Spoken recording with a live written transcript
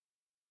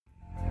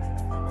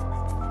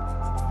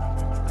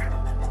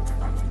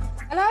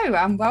Hello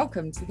and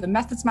welcome to the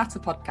Methods Matter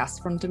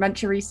podcast from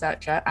Dementia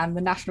Researcher and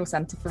the National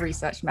Centre for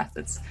Research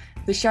Methods,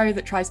 the show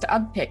that tries to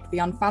unpick the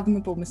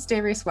unfathomable,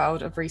 mysterious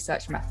world of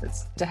research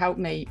methods to help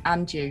me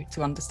and you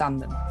to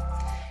understand them.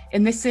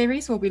 In this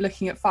series, we'll be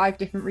looking at 5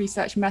 different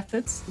research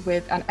methods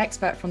with an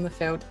expert from the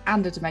field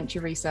and a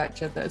dementia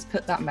researcher that has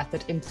put that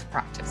method into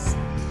practice.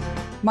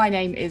 My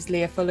name is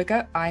Leah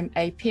Fulliger. I'm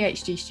a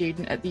PhD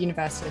student at the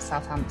University of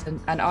Southampton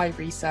and I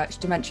research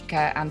dementia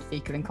care and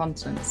faecal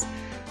incontinence.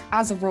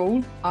 As a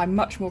rule, I'm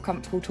much more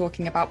comfortable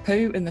talking about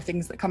poo and the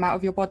things that come out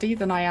of your body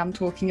than I am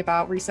talking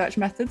about research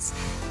methods.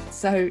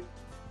 So,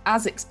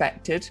 as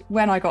expected,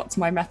 when I got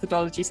to my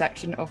methodology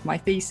section of my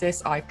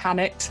thesis, I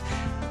panicked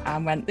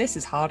and went, this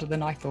is harder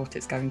than I thought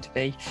it's going to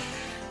be.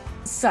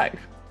 So,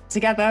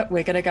 together,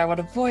 we're going to go on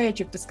a voyage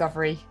of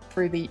discovery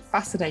through the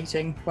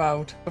fascinating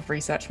world of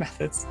research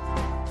methods.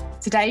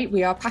 Today,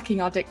 we are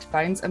packing our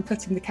dictaphones and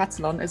putting the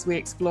kettle on as we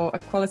explore a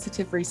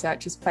qualitative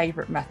researcher's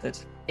favourite method,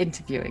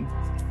 interviewing.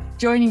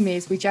 Joining me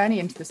as we journey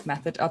into this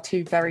method are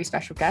 2 very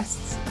special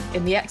guests.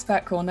 In the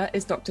expert corner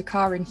is Dr.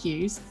 Karen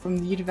Hughes from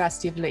the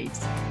University of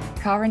Leeds.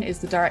 Karen is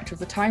the director of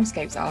the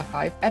Timescapes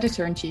Archive,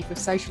 editor-in-chief of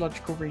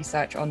Sociological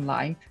Research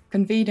Online,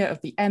 convener of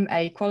the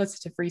MA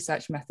Qualitative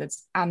Research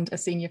Methods, and a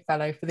senior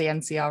fellow for the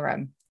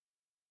NCRM.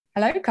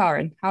 Hello,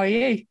 Karen. How are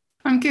you?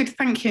 I'm good,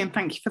 thank you, and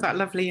thank you for that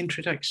lovely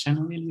introduction.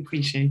 I really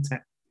appreciate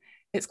it.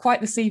 It's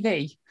quite the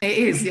CV. It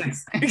is,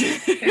 yes.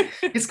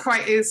 It's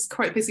quite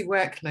a busy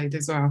workload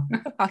as well.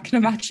 I can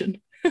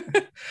imagine.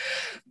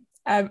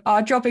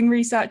 Our jobbing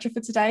researcher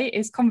for today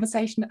is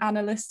conversation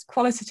analyst,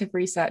 qualitative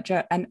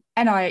researcher, and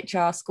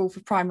NIHR School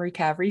for Primary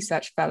Care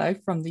Research Fellow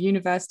from the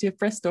University of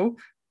Bristol,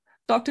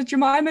 Dr.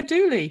 Jemima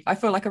Dooley. I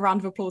feel like a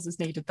round of applause is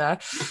needed there.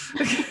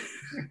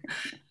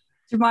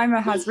 Jemima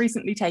has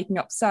recently taken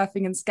up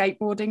surfing and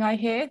skateboarding, I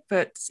hear,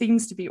 but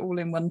seems to be all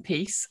in one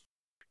piece.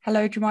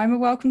 Hello, Jemima.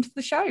 Welcome to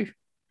the show.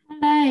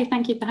 Hello,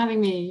 thank you for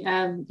having me.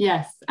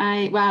 Yes,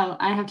 I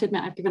have to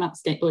admit I've given up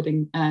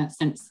skateboarding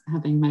since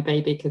having my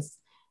baby because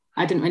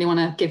I didn't really want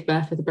to give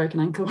birth with a broken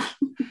ankle.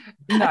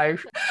 No,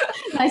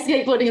 my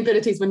skateboarding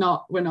abilities were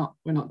not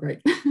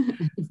great.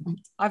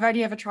 I've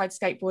only ever tried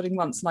skateboarding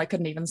once and I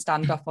couldn't even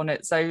stand up on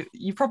it. So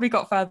you probably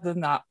got further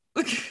than that.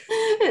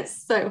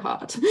 It's so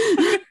hard.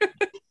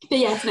 But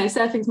yes, no,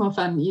 surfing's more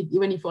fun.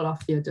 When you fall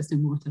off, you're just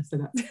in water. So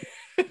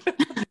that's.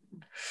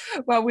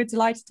 Well, we're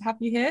delighted to have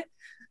you here.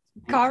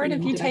 Karen,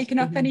 have you taken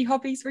up any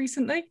hobbies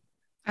recently?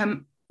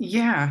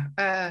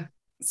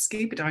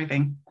 Scuba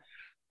diving.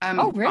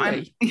 Oh,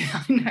 really?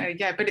 I know,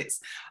 yeah, but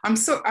I'm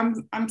still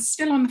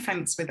on the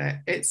fence with it.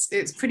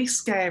 It's pretty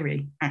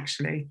scary,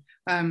 actually.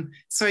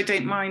 So I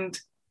don't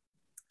mind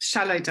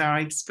shallow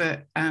dives,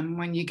 but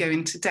when you go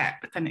into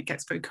depth, then it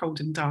gets very cold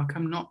and dark.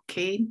 I'm not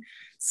keen.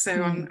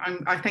 So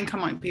I think I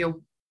might be a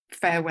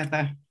fair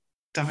weather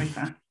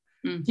diver.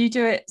 Do you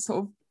do it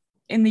sort of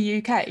in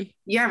the UK?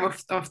 Yeah,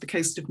 off the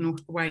coast of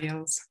North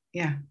Wales.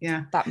 Yeah.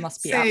 That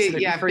must be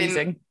absolutely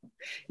freezing.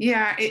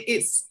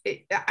 It's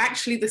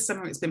actually this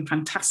summer it's been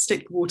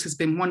fantastic. The water's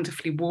been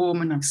wonderfully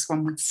warm and I've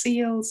swum with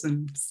seals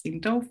and seen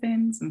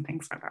dolphins and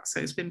things like that. So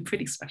it's been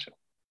pretty special.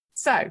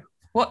 So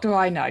what do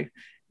I know?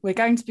 We're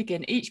going to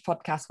begin each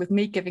podcast with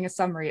me giving a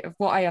summary of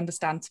what I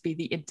understand to be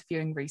the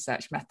interviewing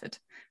research method,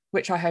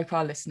 which I hope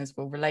our listeners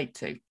will relate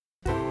to.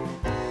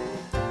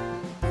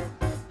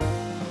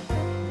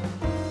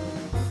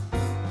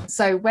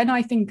 So when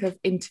I think of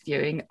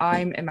interviewing,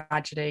 I'm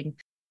imagining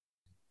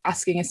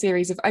asking a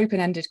series of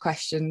open-ended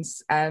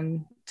questions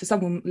to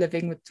someone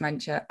living with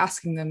dementia,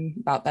 asking them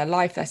about their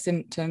life, their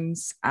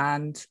symptoms,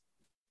 and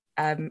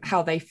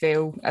how they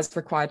feel as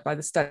required by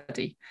the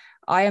study.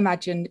 I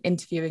imagine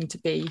interviewing to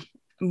be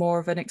more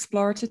of an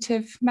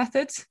explorative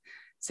method.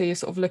 So you're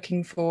sort of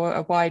looking for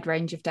a wide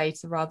range of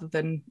data rather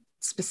than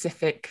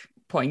specific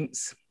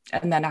points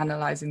and then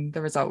analysing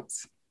the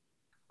results.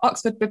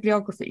 Oxford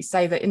bibliographies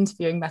say that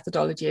interviewing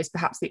methodology is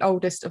perhaps the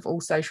oldest of all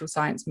social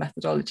science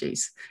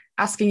methodologies.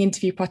 Asking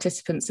interview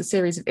participants a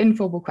series of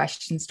informal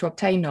questions to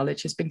obtain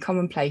knowledge has been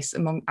commonplace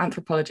among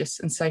anthropologists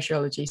and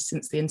sociologists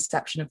since the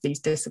inception of these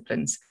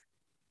disciplines.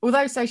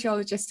 Although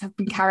sociologists have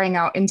been carrying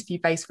out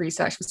interview-based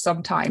research for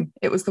some time,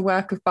 it was the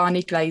work of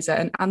Barney Glaser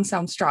and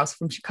Anselm Strauss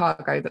from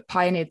Chicago that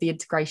pioneered the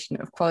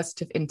integration of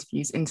qualitative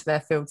interviews into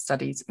their field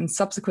studies and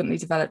subsequently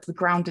developed the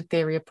grounded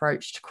theory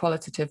approach to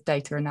qualitative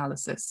data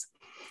analysis.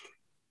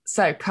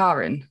 So,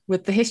 Karen,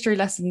 with the history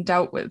lesson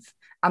dealt with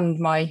and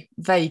my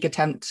vague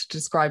attempt to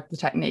describe the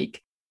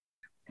technique,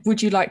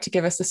 would you like to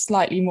give us a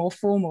slightly more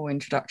formal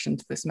introduction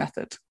to this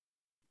method?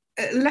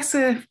 Less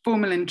a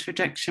formal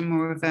introduction,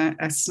 more of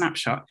a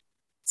snapshot.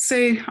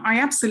 So I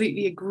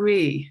absolutely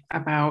agree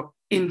about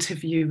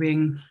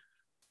interviewing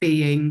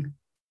being,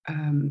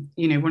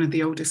 one of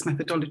the oldest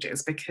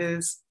methodologies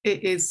because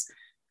it is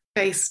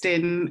based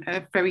in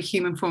a very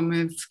human form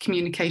of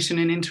communication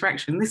and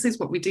interaction. This is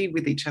what we do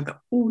with each other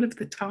all of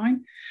the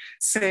time.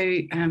 So,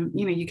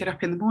 you get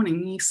up in the morning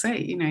and you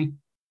say,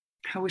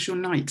 how was your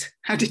night?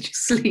 How did you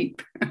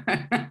sleep?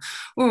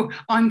 Or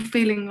I'm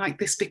feeling like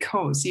this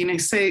because,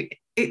 so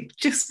it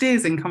just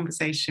is in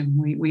conversation.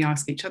 We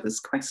ask each other's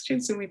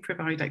questions and we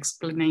provide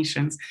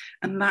explanations.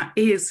 And that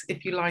is,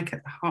 if you like,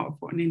 at the heart of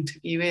what an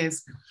interview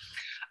is.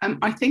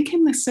 I think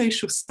in the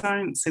social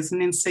sciences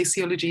and in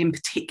sociology in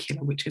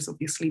particular, which is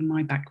obviously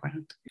my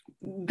background,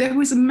 there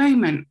was a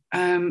moment,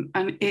 and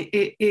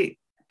it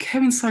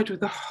coincided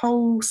with a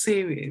whole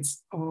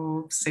series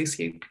of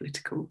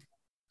socio-political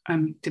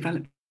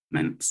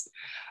developments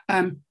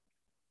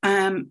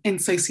in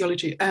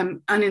sociology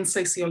and in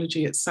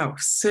sociology itself.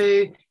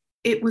 So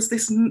it was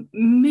this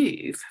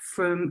move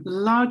from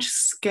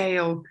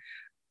large-scale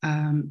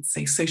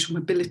say social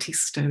mobility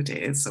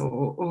studies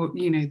or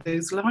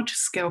those large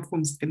scale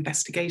forms of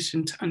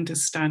investigation to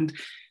understand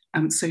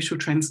social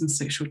trends and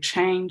social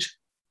change,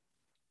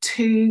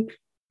 to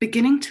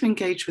beginning to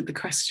engage with the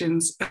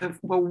questions of,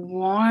 well,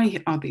 why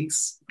are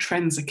these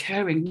trends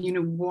occurring?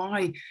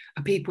 Why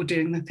are people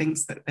doing the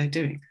things that they're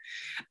doing?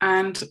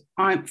 And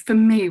for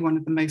me, one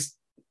of the most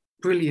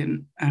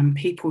brilliant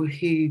people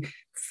who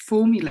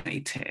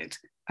formulated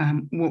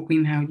what we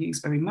now use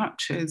very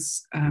much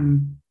as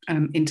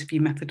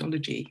interview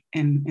methodology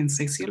in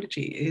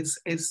sociology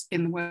is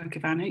in the work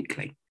of Anne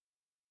Oakley.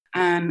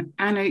 And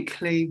Anne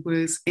Oakley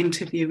was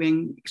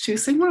interviewing, she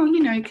was saying, well,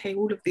 okay,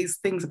 all of these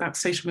things about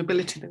social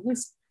mobility, there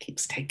was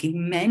keeps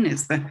taking men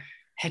as the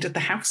head of the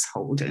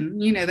household.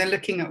 And, they're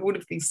looking at all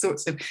of these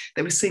sorts of,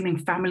 they were seeing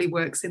family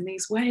works in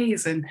these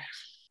ways. And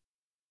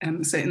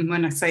so and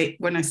when I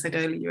said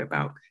earlier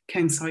about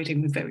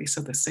coinciding with various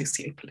other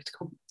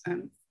socio-political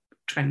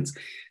trends,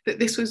 that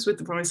this was with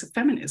the rise of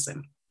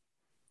feminism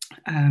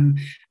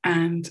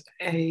and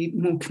a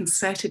more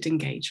concerted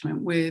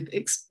engagement with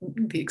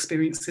the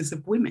experiences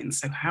of women.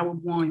 So how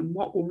and why and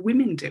what were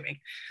women doing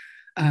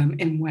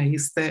in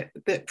ways that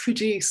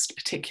produced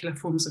particular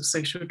forms of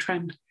social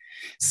trend.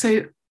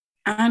 So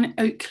Anne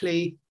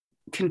Oakley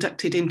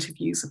conducted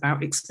interviews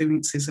about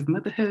experiences of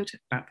motherhood,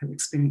 about their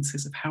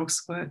experiences of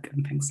housework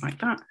and things like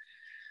that.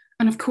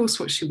 And of course,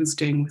 what she was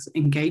doing was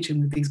engaging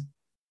with these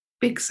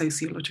big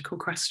sociological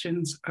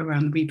questions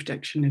around the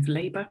reproduction of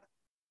labour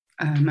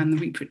and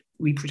the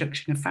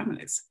reproduction of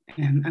families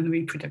and the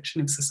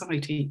reproduction of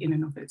society in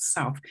and of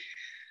itself.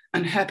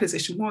 And her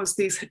position was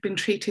these had been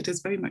treated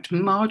as very much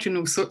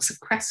marginal sorts of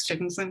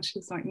questions. And she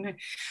was like, no.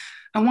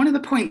 And one of the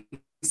points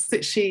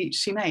that she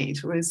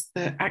made was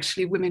that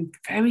actually women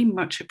very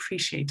much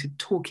appreciated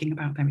talking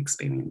about their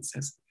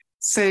experiences.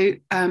 So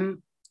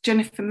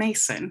Jennifer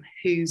Mason,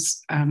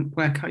 whose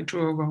work I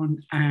draw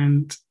on,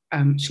 and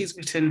she's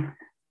written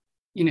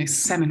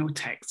seminal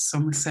texts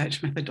on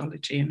research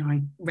methodology, and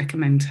I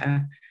recommend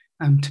her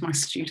to my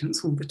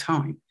students all the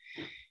time.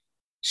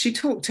 She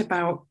talked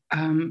about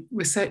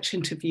research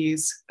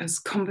interviews as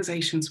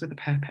conversations with a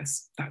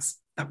purpose.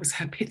 That was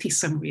her pithy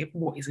summary of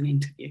what is an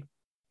interview.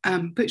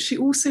 But she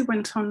also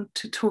went on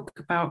to talk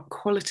about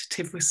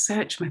qualitative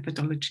research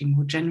methodology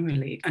more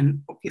generally,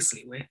 and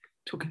obviously we're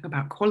talking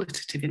about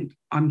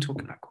I'm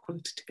talking about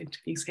qualitative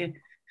interviews here,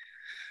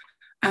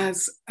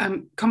 as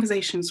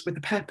conversations with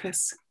a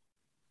purpose,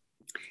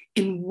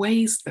 in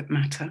ways that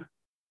matter,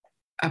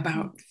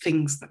 about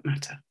things that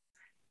matter.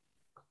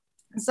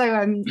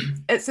 So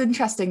it's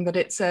interesting that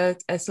it's a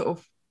sort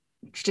of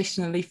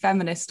traditionally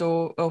feminist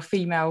or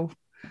female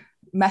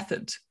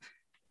method.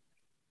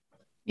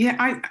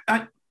 Yeah,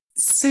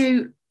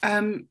 so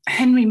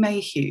Henry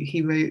Mayhew,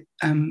 he wrote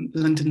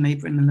London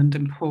Labour and the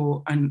London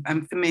Poor,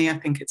 and for me, I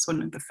think it's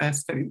one of the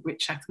first very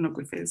rich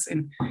ethnographers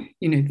in,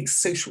 these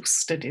social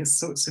studies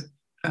sorts of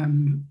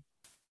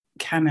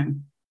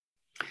canon.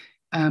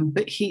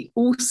 But he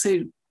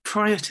also,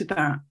 prior to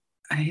that,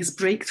 his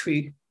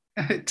breakthrough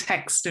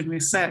text and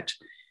research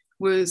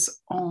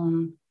was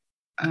on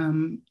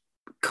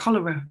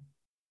cholera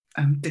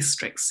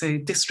districts, so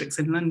districts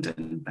in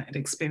London that had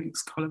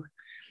experienced cholera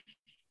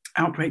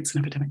outbreaks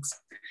and epidemics.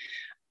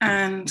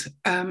 And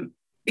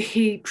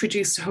he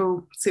produced a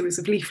whole series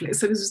of leaflets.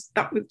 So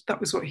that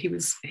was what he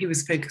was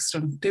focused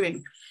on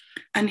doing.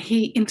 And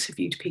he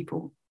interviewed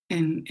people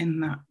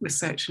in that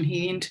research, and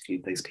he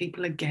interviewed those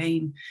people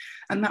again,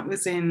 and that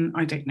was in,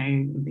 I don't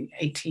know, the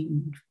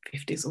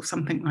 1850s or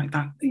something like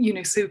that.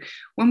 So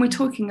when we're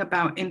talking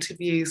about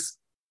interviews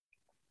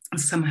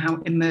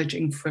somehow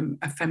emerging from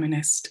a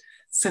feminist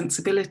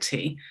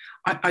sensibility,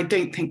 I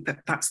don't think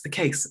that that's the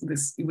case.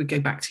 This would go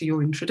back to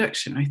your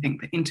introduction. I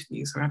think that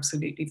interviews are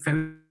absolutely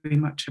very, very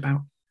much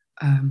about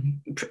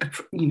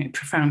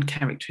profound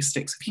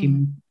characteristics of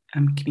human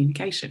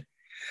communication.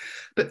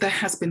 But there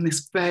has been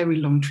this very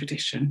long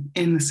tradition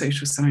in the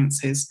social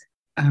sciences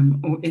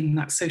or in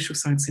that social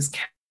sciences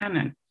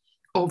canon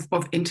of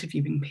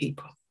interviewing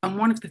people. And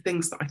one of the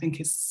things that I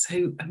think is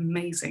so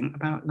amazing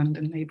about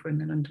London Labour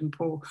and the London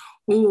Poor,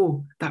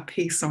 or that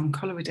piece on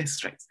cholera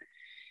districts,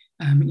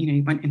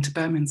 he went into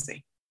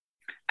Bermondsey,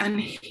 and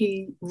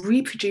he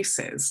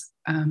reproduces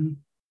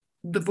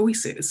the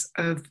voices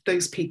of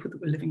those people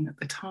that were living at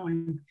the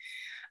time.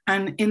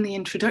 And in the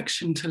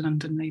introduction to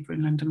London Labour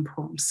and London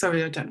Poor, I'm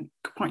sorry, I don't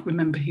quite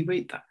remember who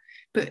wrote that,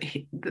 but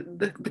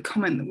the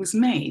comment that was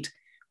made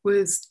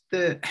was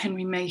that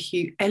Henry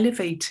Mayhew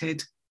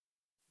elevated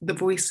the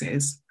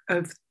voices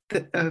of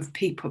of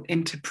people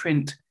into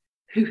print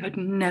who had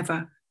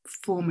never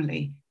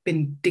formally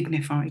been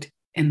dignified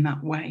in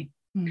that way.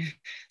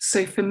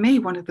 So for me,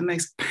 one of the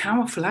most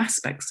powerful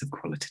aspects of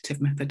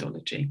qualitative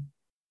methodology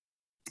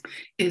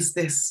is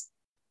this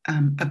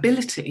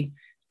ability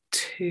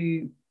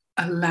to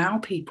allow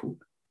people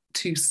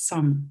to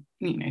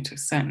to a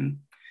certain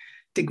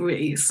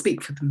degree,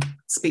 speak for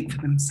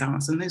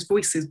themselves. And those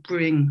voices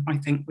bring, I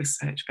think,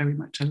 research very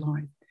much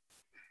alive.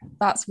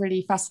 That's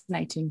really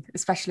fascinating,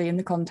 especially in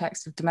the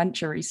context of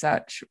dementia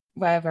research,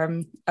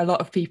 where a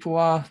lot of people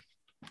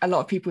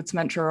with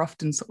dementia are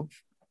often sort of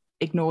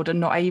ignored and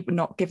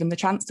not given the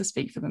chance to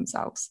speak for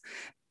themselves.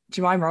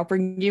 Jemima, I'll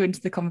bring you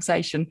into the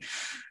conversation.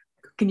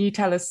 Can you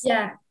tell us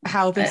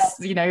how this,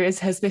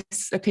 has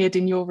this appeared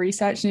in your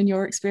research and in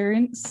your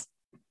experience?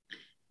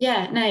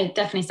 Yeah, no,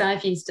 definitely. So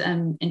I've used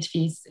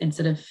interviews in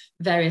sort of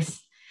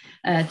various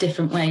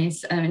different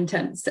ways in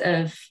terms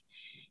of,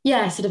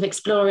 sort of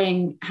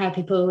exploring how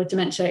people with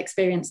dementia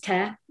experience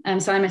care.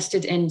 So I'm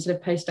interested in sort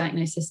of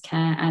post-diagnosis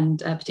care and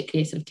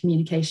particularly sort of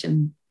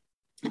communication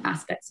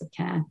aspects of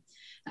care.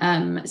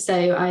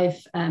 So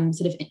I've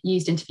sort of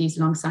used interviews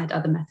alongside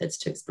other methods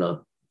to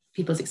explore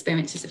people's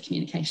experiences of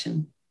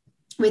communication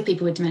with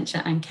people with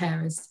dementia and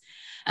carers.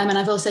 And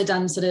I've also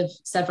done sort of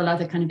several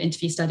other kind of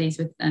interview studies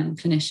with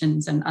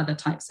clinicians and other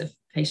types of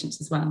patients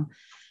as well.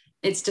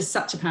 It's just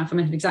such a powerful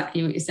method,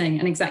 exactly what you're saying,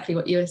 and exactly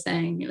what you were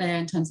saying, Leah,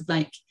 in terms of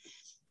like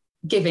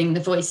giving the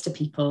voice to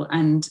people.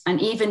 And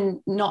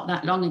even not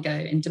that long ago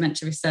in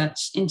dementia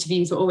research,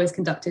 interviews were always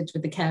conducted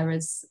with the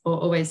carers, or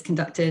always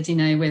conducted,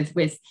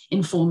 with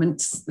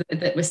informants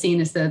that were seen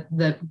as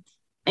the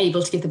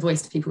able to give the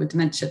voice to people with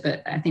dementia.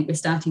 But I think we're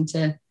starting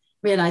to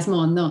realise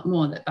more and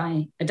more that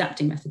by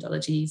adapting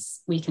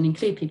methodologies, we can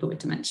include people with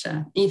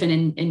dementia, even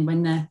in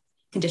when their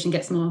condition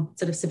gets more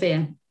sort of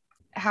severe.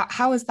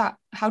 How is that?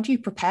 How do you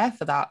prepare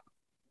for that?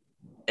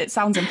 It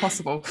sounds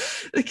impossible.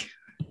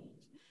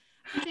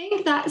 I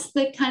think that's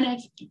the kind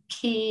of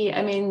key,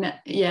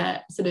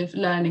 sort of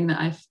learning that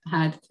I've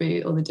had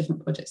through all the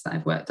different projects that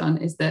I've worked on,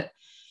 is that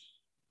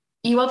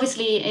you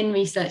obviously in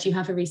research, you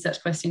have a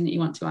research question that you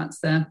want to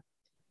answer.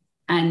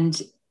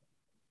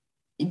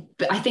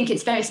 But I think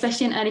it's very,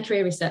 especially in early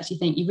career research,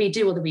 you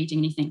redo all the reading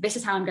and you think, this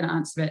is how I'm going to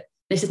answer it.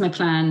 This is my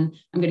plan.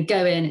 I'm going to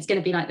go in, it's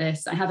going to be like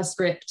this. I have a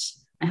script.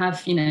 I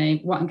have,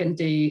 what I'm going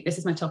to do. This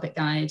is my topic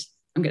guide.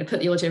 I'm going to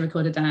put the audio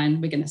recorder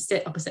down. We're going to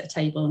sit opposite a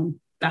table and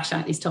bash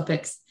out these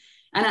topics.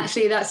 And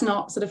actually that's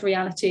not sort of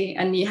reality.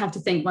 And you have to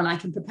think, well, I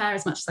can prepare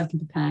as much as I can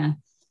prepare,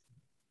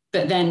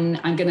 but then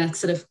I'm going to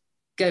sort of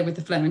go with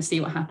the flow and see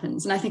what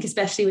happens. And I think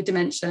especially with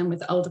dementia and with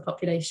the older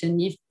population,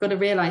 you've got to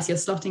realize you're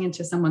slotting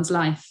into someone's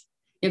life.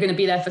 You're going to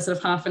be there for sort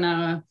of half an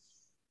hour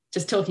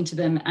just talking to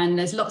them. And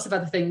there's lots of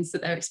other things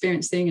that they're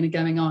experiencing and are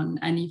going on.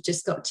 And you've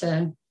got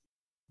to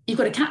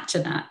capture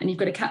that, and you've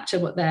got to capture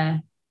what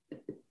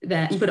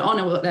you've got to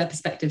honour what their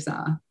perspectives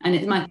are. And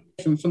it might be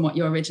different from what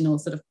your original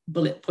sort of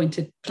bullet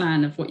pointed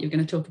plan of what you're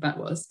going to talk about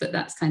was, but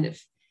that's kind of,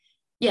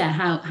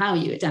 how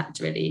you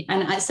adapt really.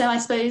 And so I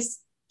suppose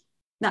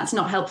that's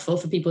not helpful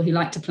for people who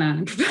like to plan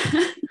and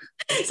prepare.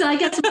 So I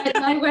guess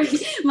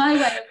my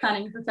way of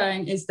planning and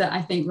preparing is that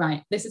I think,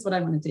 right, this is what I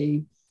want to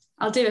do.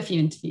 I'll do a few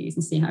interviews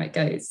and see how it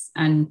goes.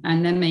 And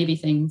there may be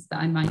things that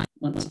I might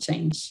want to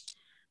change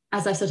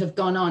as I've sort of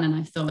gone on, and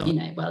I've thought,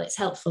 it's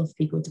helpful for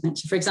people with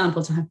dementia, for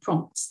example, to have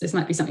prompts. This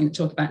might be something to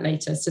talk about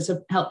later, so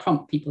to help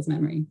prompt people's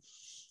memory.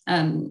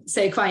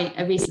 So quite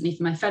recently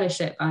for my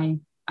fellowship, I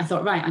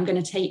thought, right, I'm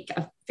going to take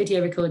a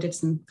video recorded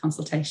some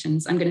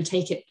consultations. I'm going to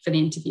take it for the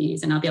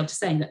interviews, and I'll be able to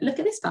say, look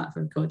at this part of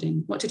the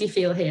recording. What did you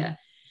feel here?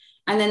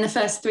 And then the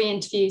first 3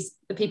 interviews,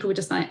 the people were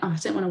just like, oh, I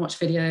don't want to watch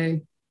video.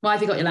 Why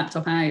have you got your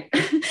laptop out?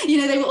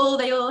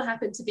 They all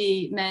happened to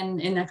be men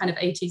in their kind of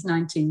 80s,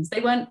 90s. They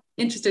weren't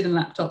interested in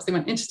laptops. They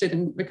weren't interested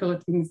in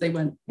recordings. They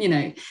weren't,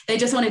 they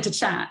just wanted to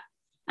chat.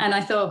 And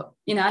I thought,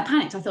 I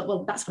panicked. I thought,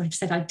 well, that's what I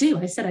said I'd do.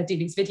 I said I'd do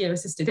these video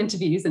assisted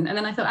interviews. And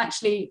then I thought,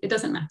 actually, it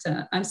doesn't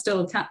matter. I'm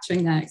still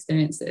capturing their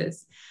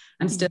experiences.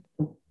 I'm still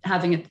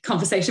having a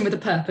conversation with a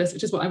purpose,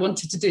 which is what I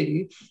wanted to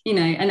do,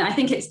 and I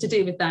think it's to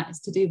do with that.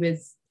 It's to do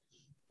with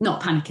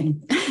not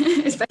panicking.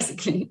 It's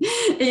basically,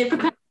 you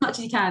prepare as much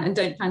as you can and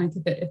don't panic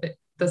if it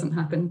doesn't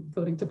happen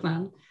according to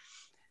plan.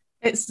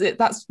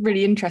 That's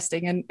really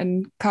interesting.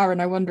 And Karen,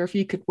 I wonder if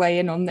you could weigh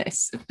in on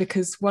this,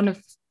 because one of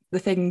the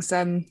things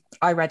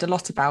I read a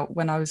lot about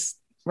when I was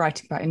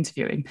writing about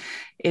interviewing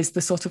is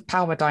the sort of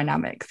power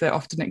dynamic that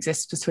often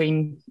exists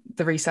between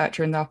the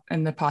researcher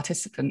and the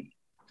participant.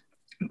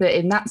 But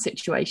in that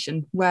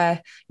situation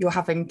where you're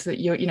having to,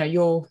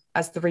 you're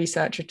as the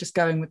researcher just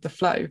going with the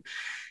flow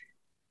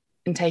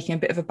and taking a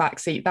bit of a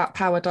backseat, that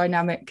power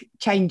dynamic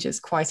changes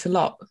quite a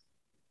lot.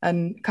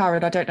 And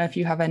Karen, I don't know if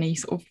you have any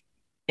sort of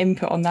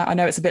input on that. I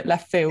know it's a bit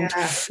left field.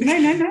 Yeah.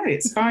 No,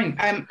 it's fine.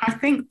 I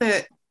think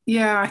that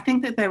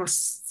there were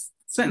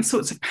certain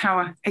sorts of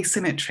power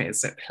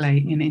asymmetries at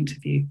play in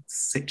interview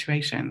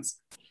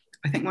situations.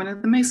 I think one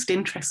of the most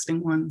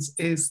interesting ones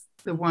is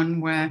the one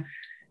where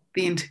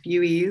the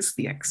interviewee is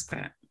the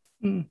expert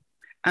and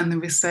the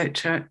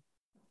researcher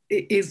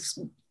is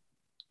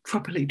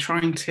properly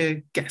trying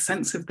to get a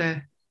sense of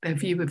their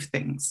view of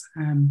things,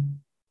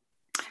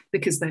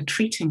 because they're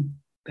treating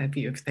their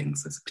view of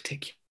things as a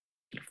particular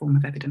form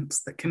of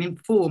evidence that can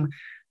inform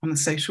on the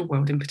social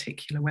world in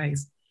particular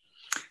ways.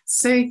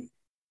 So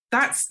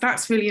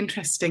that's really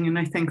interesting, and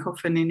I think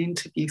often in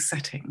interview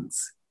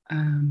settings,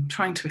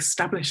 trying to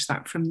establish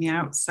that from the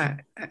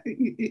outset,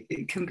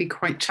 it can be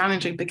quite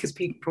challenging, because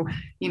people,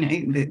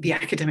 the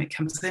academic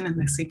comes in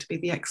and they seem to be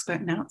the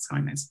expert in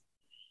Alzheimer's.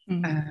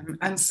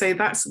 And so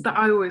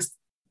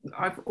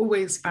I've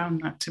always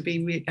found that to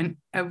be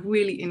a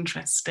really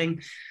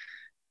interesting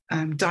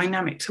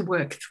dynamic to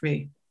work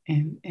through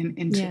in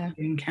interview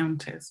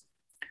encounters.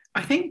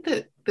 I think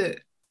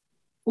that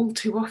all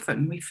too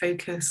often we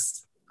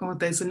focus, or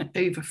there's an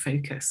over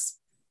focus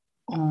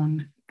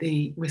on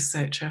the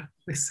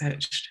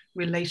research-researched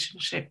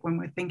relationship when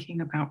we're thinking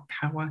about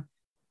power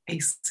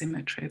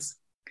asymmetries.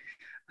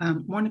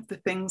 One of the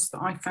things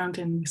that I found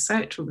in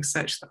research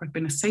that I've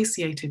been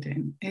associated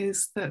in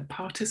is that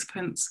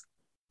participants,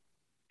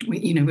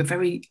 we're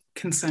very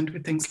concerned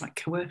with things like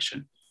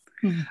coercion,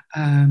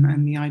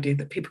 and the idea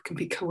that people can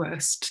be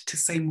coerced to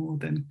say more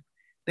than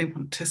they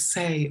want to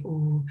say,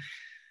 or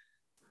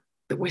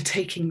that we're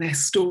taking their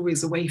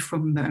stories away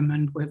from them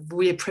and we're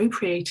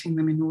reappropriating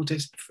them in order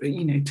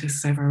to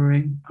serve our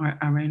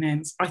own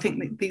ends. I think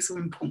that these are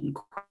important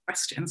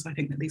questions. I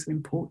think that these are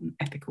important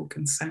ethical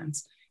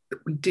concerns that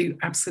we do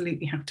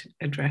absolutely have to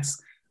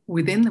address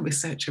within the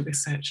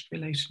researcher-researched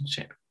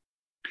relationship.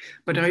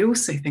 But I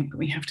also think that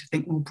we have to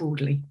think more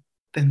broadly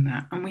than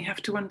that, and we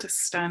have to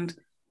understand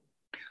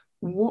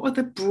what are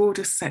the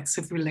broader sets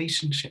of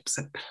relationships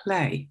at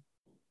play,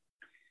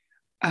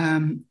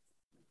 and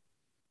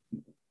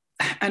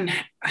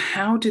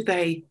how do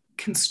they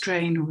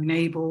constrain or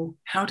enable,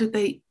 how do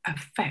they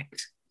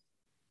affect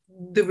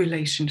the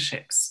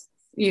relationships,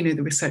 the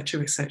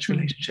researcher-research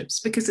relationships,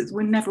 because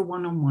we're never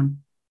one-on-one.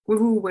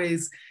 We're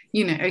always,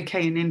 in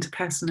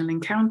interpersonal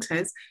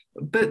encounters,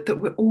 but that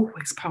we're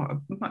always part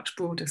of much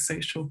broader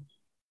social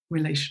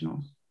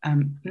relational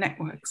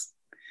networks.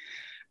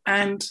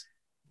 And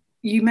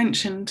you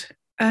mentioned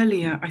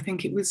earlier, I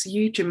think it was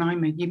you,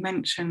 Jemima, you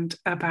mentioned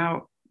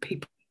about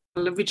people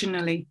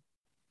originally,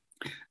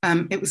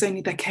 it was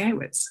only their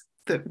carers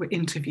that were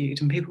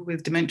interviewed, and people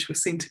with dementia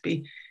seemed to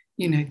be,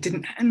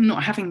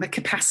 not having the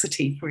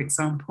capacity, for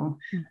example,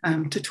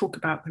 to talk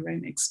about their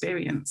own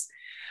experience.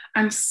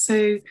 And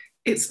so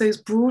it's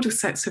those broader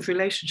sets of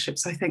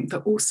relationships, I think, that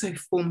also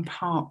form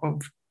part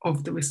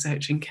of the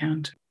research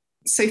encounter.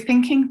 So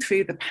thinking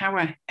through the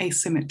power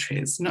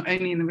asymmetries, not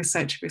only in the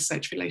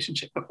research-research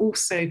relationship, but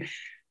also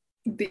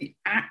the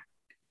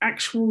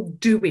actual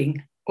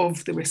doing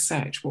of the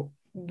research,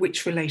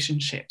 which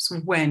relationships,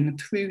 when,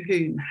 through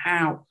whom,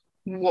 how,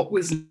 what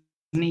was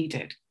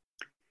needed.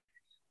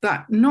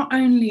 That not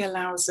only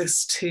allows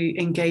us to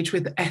engage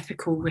with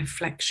ethical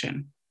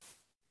reflection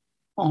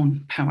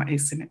on power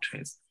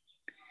asymmetries,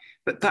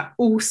 but that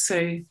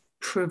also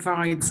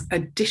provides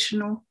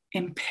additional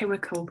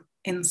empirical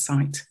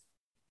insight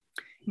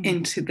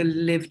into the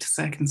lived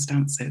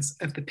circumstances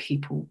of the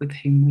people with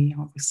whom we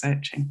are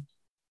researching.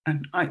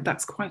 And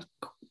that's quite,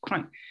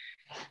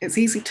 it's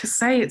easy to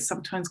say, it's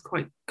sometimes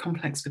quite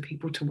complex for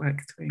people to work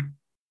through.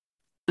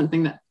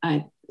 Something that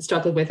I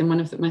struggled with in one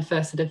of my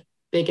first sort of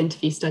big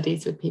interview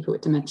studies with people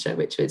with dementia,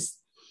 which was,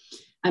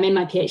 I'm in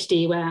my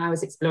PhD, where I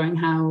was exploring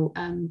how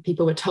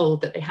people were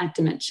told that they had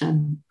dementia.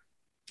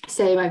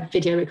 So I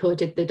video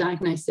recorded the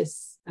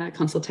diagnosis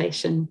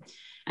consultation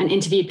and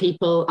interviewed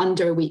people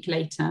under a week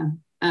later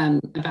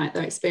about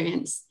their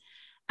experience.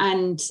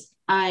 And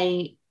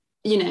they'd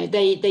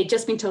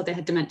just been told they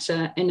had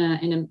dementia in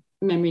a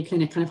memory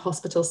clinic kind of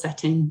hospital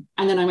setting.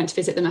 And then I went to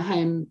visit them at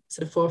home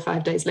sort of 4 or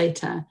 5 days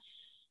later.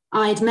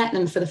 I'd met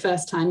them for the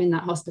first time in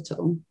that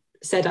hospital,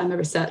 said I'm a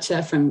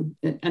researcher and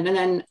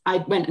then I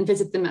went and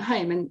visited them at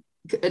home. And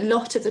a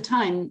lot of the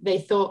time they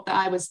thought that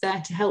I was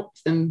there to help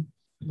them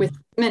with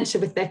dementia,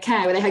 with their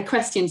care, where they had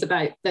questions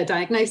about their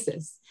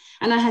diagnosis.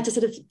 And I had to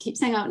sort of keep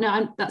saying, oh,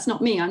 no, that's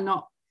not me. I'm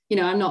not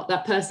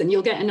that person.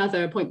 You'll get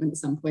another appointment at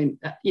some point,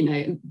 but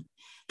that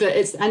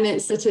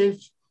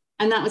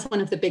was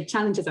one of the big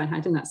challenges I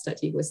had in that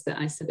study, was that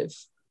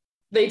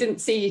they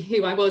didn't see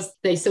who I was.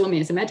 They saw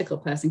me as a medical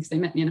person because they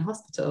met me in a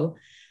hospital.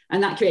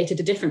 And that created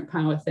a different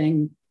power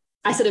thing.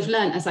 I sort of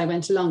learned as I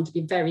went along to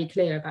be very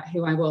clear about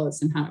who I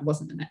was and how I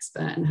wasn't an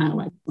expert and how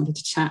I wanted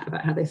to chat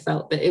about how they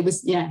felt. But it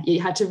was, you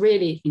had to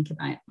really think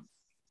about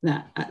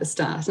that at the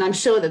start. And I'm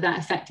sure that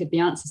affected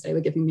the answers they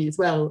were giving me as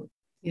well.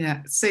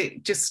 Yeah, so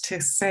just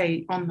to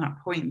say on that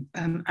point,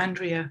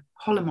 Andrea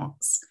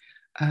Holomots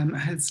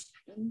has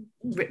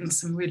written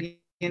some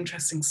really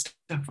interesting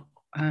stuff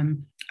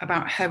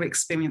about her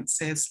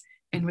experiences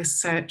in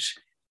research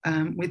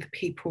with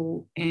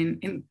people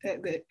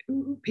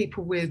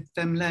people with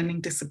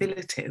learning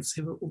disabilities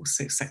who are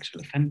also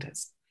sexual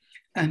offenders,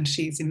 and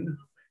she's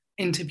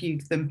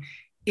interviewed them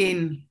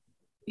in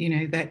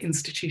their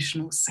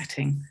institutional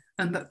setting,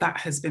 and that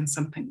has been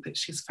something that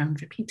she's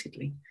found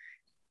repeatedly.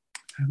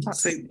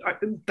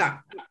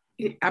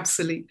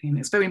 Absolutely, and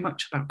it's very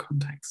much about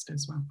context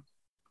as well.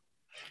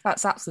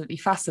 That's absolutely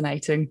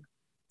fascinating.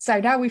 So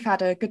now we've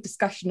had a good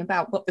discussion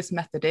about what this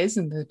method is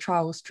and the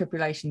trials,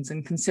 tribulations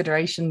and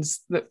considerations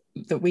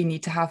that we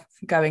need to have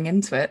going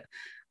into it.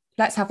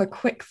 Let's have a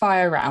quick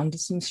fire round of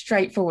some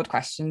straightforward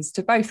questions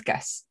to both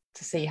guests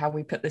to see how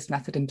we put this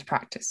method into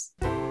practice.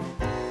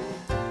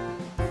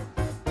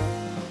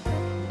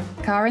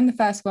 Karen, the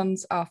first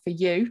ones are for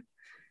you.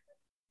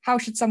 How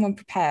should someone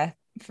prepare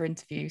for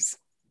interviews?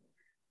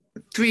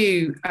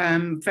 Through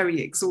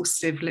very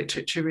exhaustive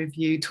literature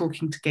review,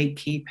 talking to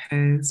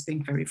gatekeepers,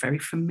 being very, very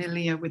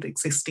familiar with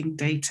existing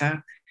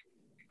data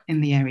in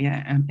the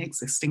area and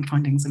existing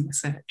findings and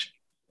research.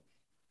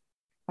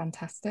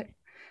 Fantastic.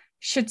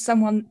 Should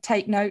someone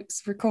take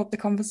notes, record the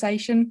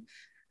conversation?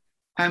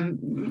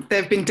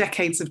 There have been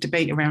decades of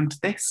debate around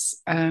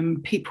this.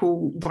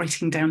 People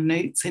writing down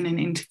notes in an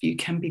interview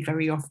can be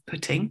very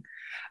off-putting,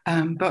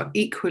 but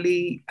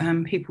equally,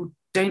 people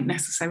don't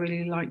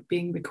necessarily like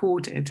being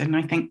recorded. And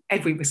I think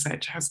every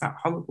researcher has that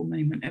horrible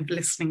moment of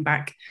listening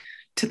back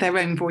to their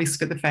own voice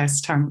for the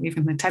first time,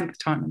 even the 10th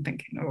time, and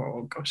thinking,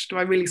 oh gosh, do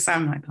I really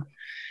sound like that?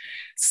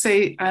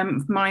 So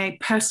my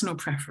personal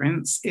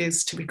preference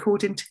is to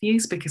record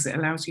interviews because it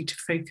allows you to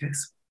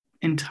focus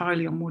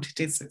entirely on what it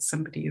is that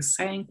somebody is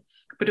saying,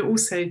 but it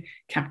also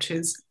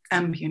captures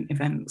ambient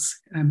events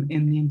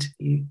in the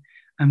interview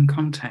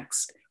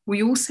context.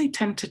 We also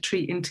tend to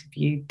treat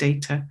interview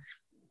data,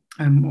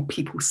 what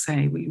people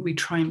say, we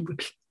try and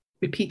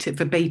repeat it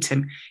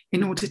verbatim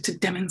in order to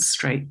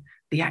demonstrate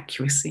the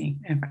accuracy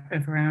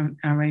of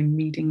our own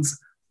readings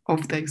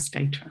of those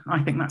data.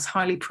 I think that's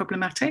highly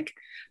problematic,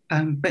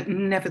 but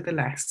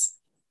nevertheless,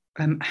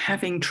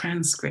 having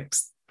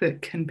transcripts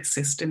that can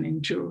persist and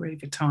endure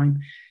over time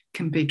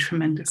can be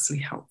tremendously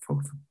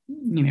helpful for,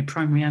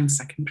 primary and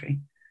secondary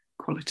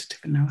qualitative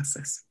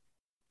analysis.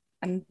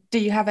 And do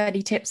you have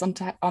any tips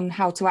on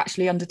how to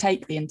actually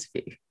undertake the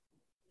interview?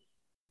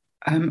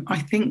 I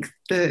think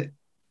that,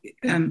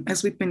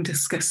 as we've been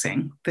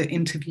discussing, that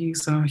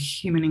interviews are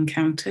human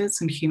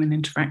encounters and human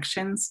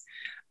interactions.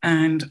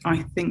 And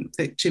I think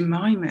that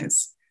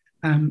Jemima's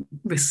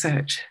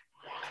research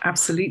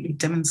absolutely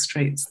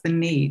demonstrates the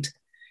need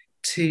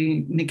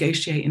to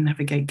negotiate and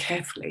navigate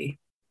carefully,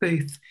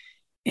 both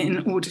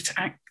in order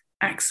to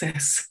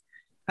access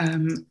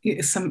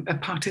a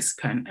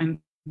participant and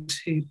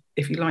to,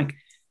 if you like,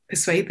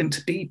 persuade them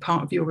to be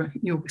part of your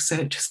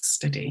research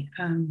study.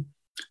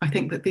 I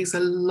think that these are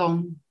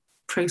long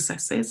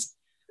processes.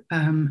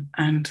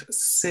 And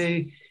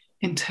so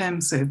in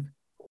terms of,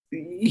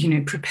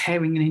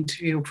 preparing an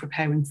interview or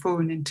preparing for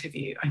an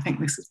interview, I think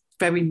this is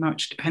very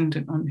much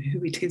dependent on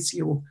who it is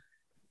you're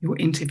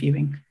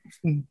interviewing.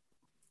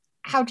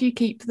 How do you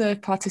keep the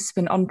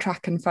participant on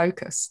track and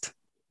focused?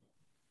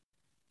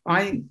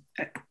 I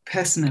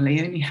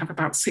personally only have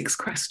about 6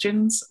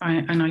 questions,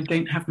 and I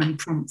don't have many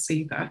prompts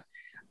either.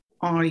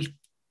 I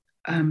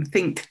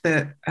think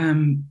that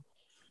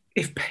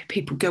if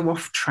people go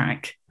off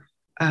track,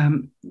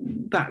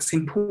 that's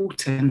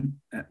important,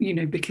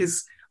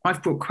 because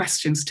I've brought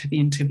questions to the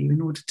interview in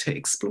order to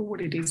explore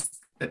what it is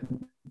that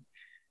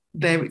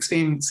their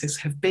experiences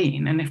have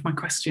been. And if my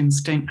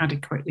questions don't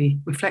adequately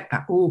reflect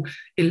that or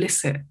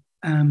elicit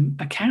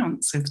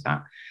accounts of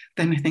that,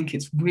 then I think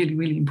it's really,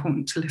 really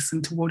important to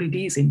listen to what it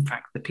is, in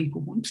fact, that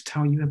people want to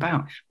tell you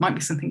about. Might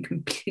be something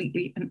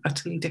completely and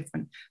utterly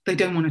different. They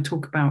don't want to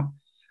talk about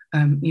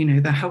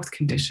their health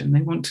condition.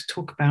 They want to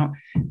talk about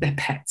their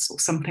pets or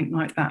something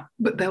like that.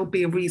 But there'll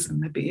be a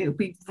reason. It'll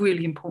be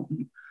really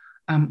important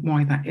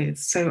why that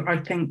is. So I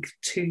think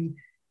to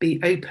be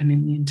open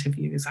in the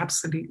interview is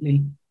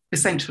absolutely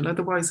essential.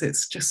 Otherwise,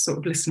 it's just sort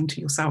of listening to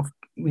yourself,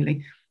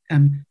 really.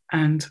 And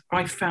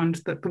I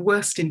found that the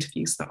worst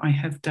interviews that I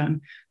have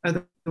done are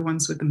the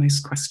ones with the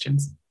most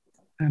questions.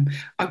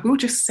 I will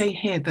just say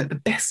here that the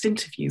best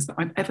interviews that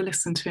I've ever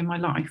listened to in my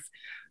life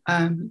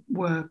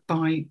were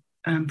by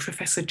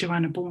Professor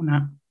Joanna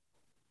Bornat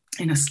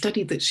in a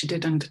study that she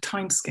did under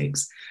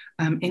Timescapes,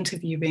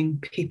 interviewing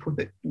people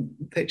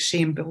that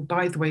she and Bill,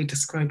 by the way,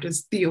 described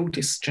as the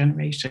oldest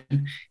generation,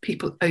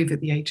 people over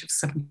the age of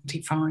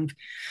 75.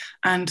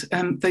 And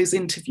those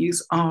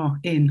interviews are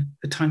in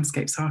the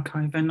Timescapes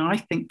archive. And I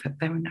think that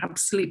they're an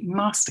absolute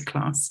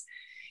masterclass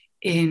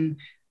in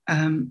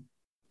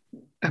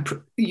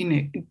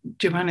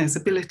Joanna's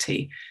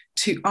ability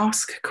to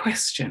ask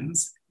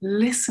questions,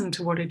 listen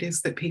to what it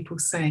is that people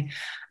say,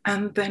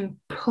 and then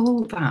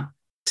pull that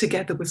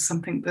together with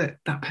something that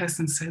that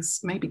person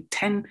says maybe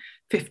 10,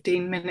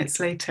 15 minutes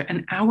later,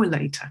 an hour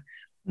later.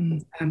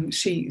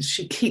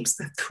 She keeps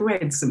the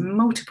threads,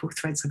 multiple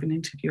threads of an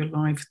interview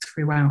alive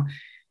throughout.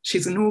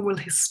 She's an oral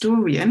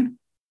historian,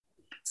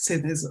 so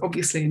there's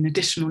obviously an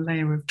additional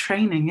layer of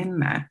training in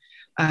there.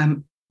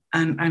 And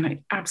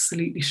it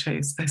absolutely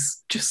shows.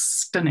 There's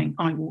just stunning,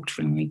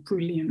 eye-wateringly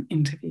brilliant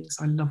interviews.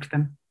 I love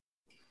them.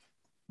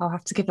 I'll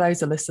have to give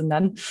those a listen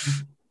then.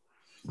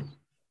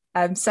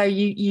 So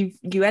you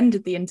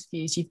ended the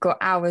interviews. You've got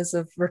hours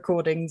of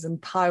recordings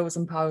and piles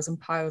and piles and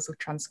piles of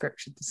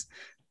transcriptions.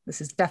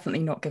 This is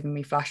definitely not giving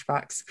me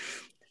flashbacks.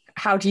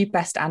 How do you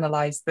best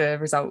analyse the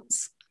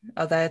results?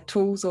 Are there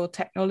tools or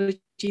technology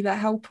that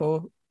help,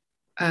 or?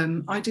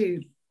 I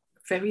do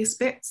various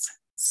bits.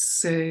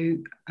 So,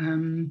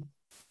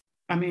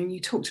 I mean, you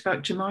talked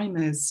about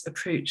Jemima's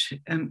approach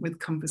with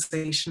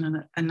conversation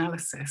and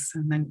analysis,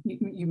 and then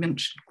you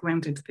mentioned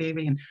grounded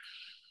theory.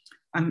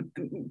 And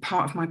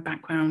part of my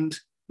background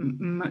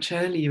much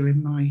earlier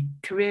in my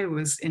career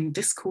was in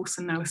discourse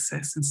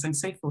analysis and so on and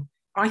so forth.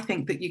 I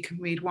think that you can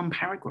read one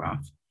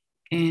paragraph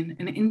in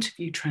an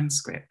interview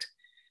transcript,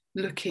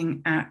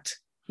 looking at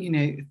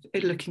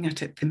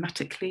it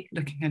thematically,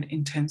 looking at it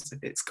in terms of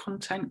its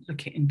content,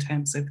 looking in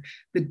terms of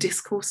the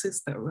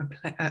discourses that are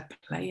at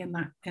play in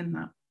that.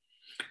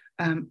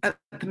 At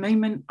the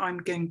moment, I'm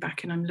going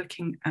back and I'm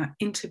looking at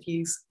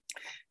interviews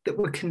that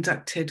were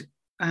conducted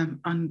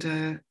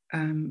under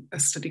a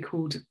study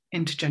called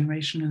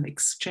Intergenerational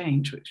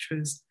Exchange, which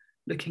was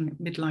looking at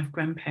midlife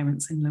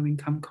grandparents in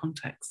low-income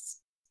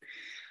contexts.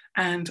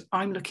 And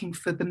I'm looking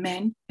for the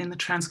men in the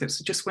transcripts.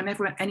 So just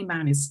whenever any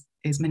man is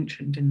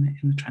mentioned in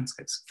the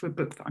transcripts for a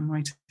book that I'm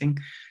writing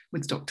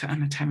with Dr.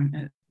 Anna Tarrant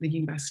at the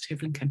University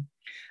of Lincoln.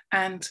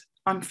 And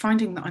I'm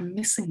finding that I'm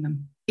missing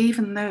them,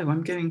 even though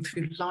I'm going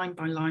through line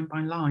by line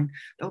by line.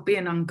 There'll be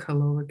an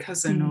uncle or a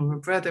cousin or a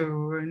brother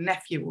or a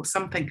nephew or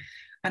something,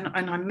 and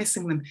I'm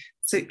missing them.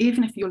 So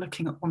even if you're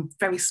looking at one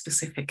very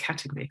specific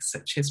category,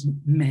 such as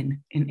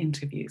men in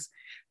interviews,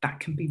 that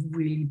can be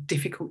really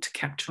difficult to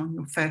capture on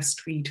your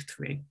first read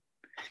through.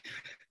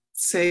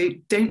 So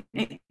don't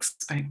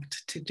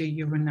expect to do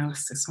your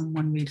analysis on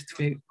one read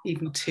through,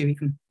 even 2,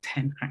 even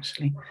 10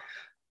 actually.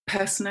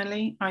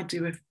 Personally, I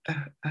do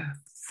a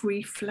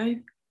free flow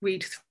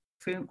read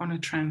through on a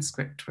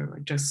transcript where I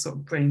just sort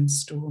of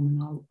brainstorm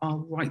and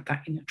I'll write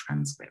that in a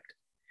transcript.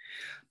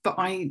 But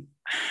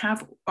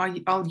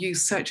I'll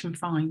use search and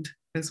find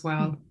as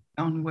well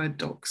on Word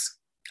docs,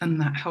 and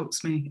that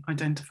helps me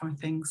identify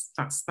things.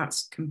 That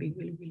can be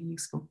really, really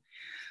useful.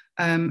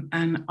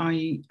 And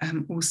I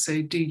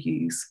also do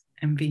use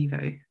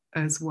NVivo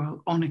as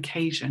well on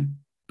occasion,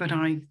 but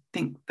I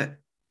think that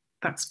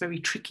that's very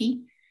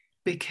tricky,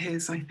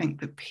 because I think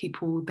that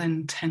people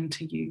then tend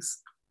to use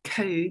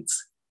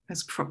codes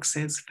as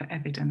proxies for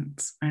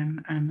evidence,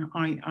 and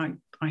I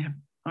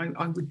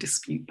would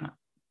dispute that.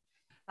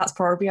 That's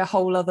probably a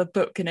whole other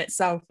book in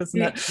itself,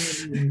 isn't it?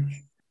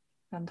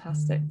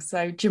 Fantastic.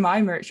 So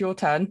Jemima, it's your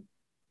turn.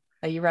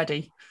 Are you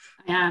ready?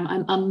 I am.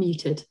 I'm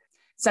unmuted.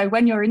 So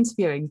when you're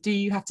interviewing, do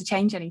you have to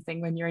change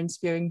anything when you're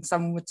interviewing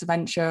someone with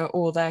dementia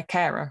or their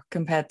carer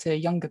compared to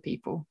younger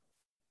people?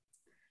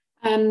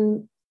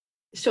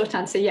 Short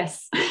answer,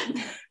 yes.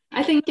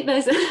 I think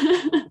there's,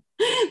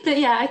 but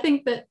yeah, I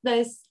think that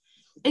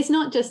it's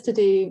not just to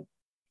do,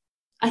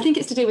 I think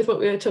it's to do with what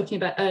we were talking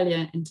about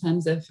earlier in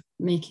terms of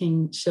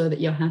making sure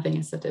that you're having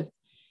a sort of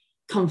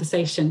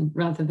conversation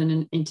rather than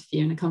an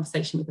interview, and a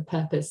conversation with a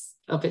purpose,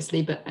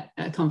 obviously, but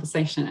a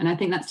conversation. And I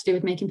think that's to do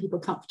with making people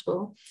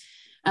comfortable.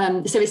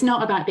 So it's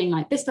not about being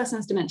like, this person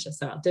has dementia,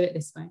 so I'll do it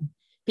this way.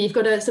 But you've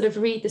got to sort of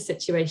read the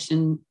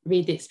situation,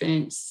 read the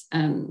experience.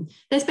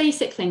 There's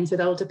basic things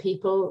with older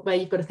people where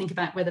you've got to think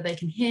about whether they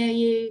can hear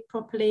you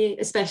properly,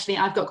 especially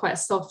I've got quite a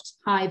soft,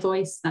 high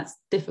voice, that's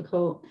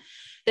difficult.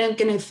 They're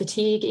going to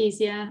fatigue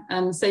easier.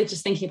 So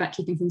just thinking about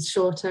keeping things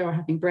shorter or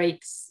having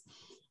breaks.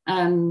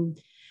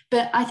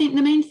 But I think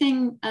the main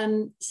thing,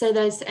 so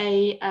there's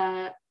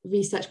a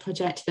research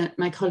project that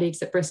my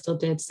colleagues at Bristol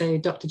did, so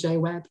Dr. Joe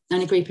Webb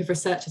and a group of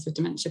researchers with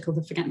dementia called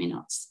the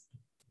Forget-Me-Nots.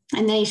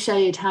 And they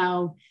showed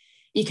how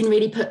you can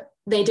really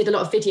they did a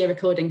lot of video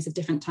recordings of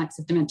different types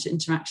of dementia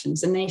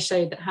interactions, and they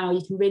showed that how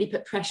you can really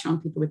put pressure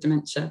on people with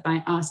dementia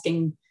by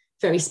asking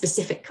very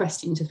specific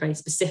questions with very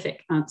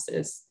specific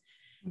answers.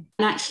 And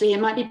actually,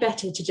 it might be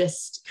better to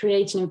just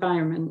create an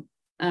environment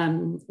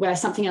where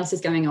something else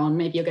is going on.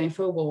 Maybe you're going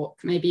for a walk,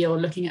 maybe you're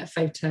looking at a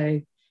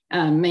photo,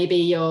 maybe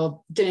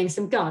you're doing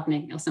some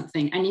gardening or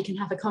something, and you can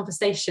have a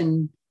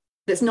conversation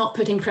that's not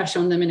putting pressure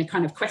on them in a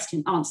kind of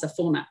question-answer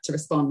format to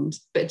respond,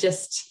 but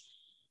just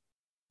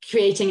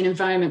creating an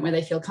environment where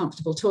they feel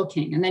comfortable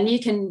talking. And then you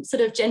can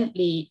sort of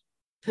gently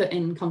put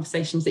in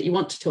conversations that you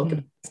want to talk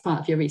about as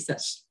part of your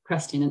research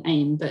question and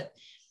aim. But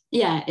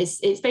yeah,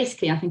 it's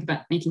basically, I think,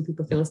 about making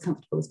people feel as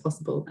comfortable as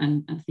possible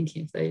and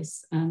thinking of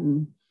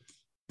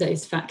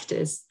those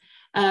factors.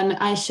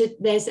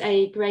 There's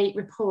a great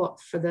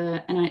report for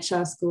the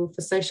NIHR School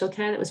for Social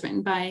Care that was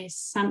written by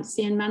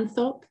Samsi and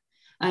Manthorpe,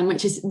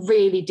 which is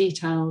really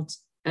detailed,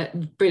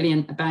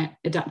 brilliant about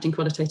adapting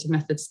qualitative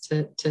methods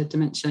to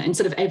dementia in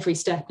sort of every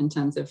step in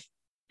terms of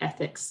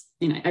ethics,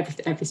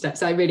 every step.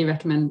 So I really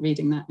recommend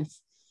reading that.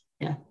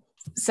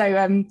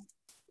 So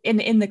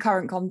in the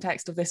current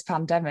context of this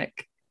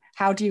pandemic,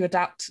 how do you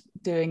adapt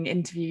doing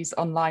interviews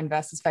online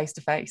versus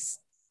face-to-face?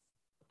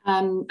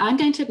 I'm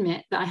going to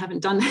admit that I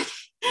haven't done that.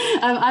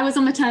 I was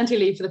on maternity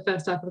leave for the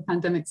first half of the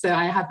pandemic, so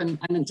I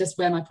just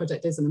where my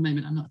project is at the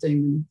moment, I'm not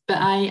doing them. But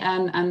I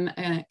am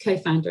a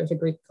co-founder of a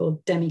group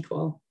called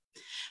Demiqual,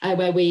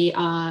 where we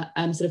are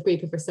sort of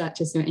group of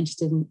researchers who are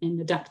interested in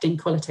adapting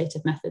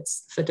qualitative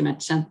methods for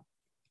dementia.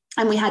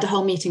 And we had a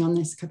whole meeting on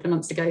this a couple of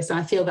months ago, so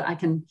I feel that I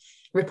can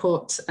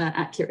report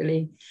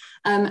accurately.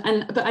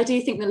 But I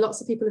do think that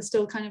lots of people are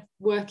still kind of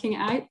working it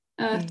out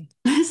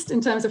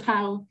in terms of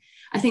how.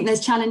 I think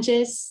there's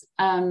challenges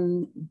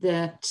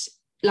that,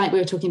 like we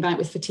were talking about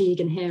with fatigue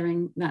and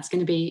hearing, that's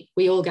going to be,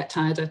 we all get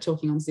tireder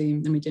talking on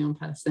Zoom than we do in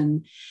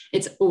person.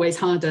 It's always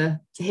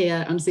harder to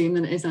hear on Zoom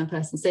than it is in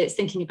person. So it's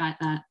thinking about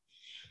that.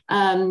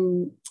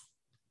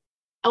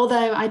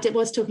 Although I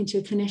was talking to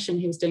a clinician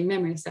who was doing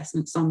memory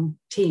assessments on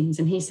Teams,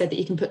 and he said that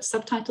you can put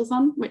subtitles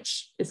on,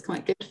 which is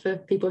quite good for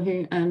people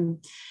who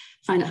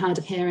find it hard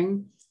of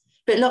hearing.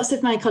 But lots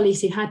of my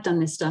colleagues who had done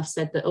this stuff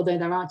said that although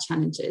there are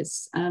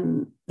challenges,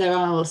 there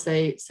are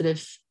also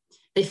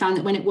they found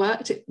that when it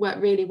worked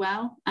really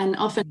well. And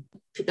often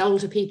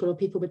older people or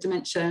people with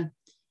dementia,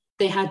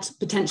 they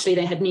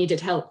had needed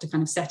help to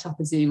kind of set up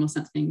a Zoom or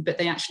something, but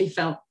they actually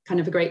felt kind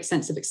of a great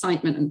sense of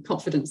excitement and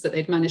confidence that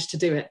they'd managed to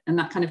do it. And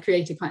that kind of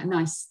created quite a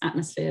nice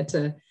atmosphere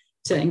to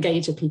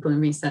engage with people in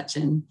research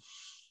in.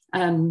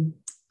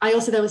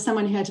 There was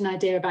someone who had an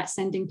idea about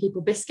sending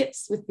people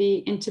biscuits with the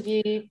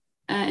interview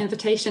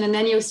invitation, and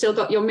then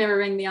you're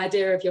mirroring the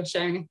idea of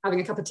having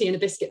a cup of tea and a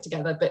biscuit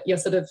together, but you're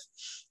sort of,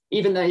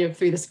 even though you're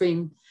through the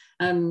screen.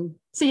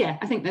 So yeah,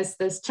 I think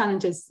there's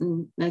challenges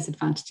and there's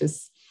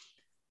advantages.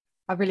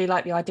 I really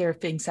like the idea of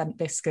being sent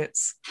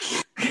biscuits.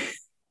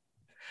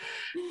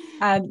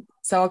 And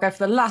so I'll go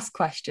for the last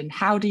question.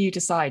 How do you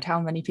decide how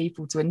many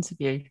people to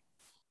interview?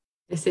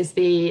 This is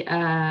the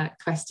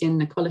question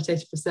the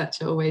qualitative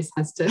researcher always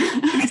has to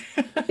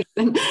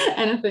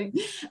anything.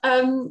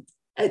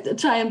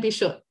 Try and be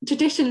sure.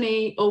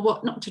 Traditionally,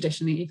 or not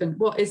traditionally even,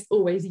 what is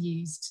always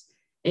used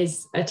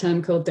is a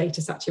term called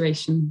data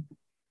saturation,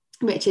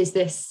 which is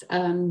this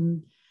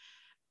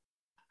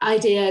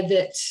idea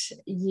that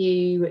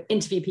you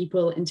interview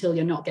people until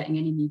you're not getting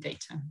any new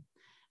data.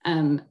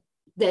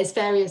 There's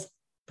various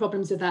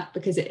problems with that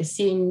because it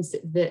assumes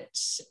that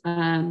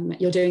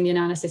you're doing the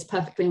analysis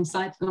perfectly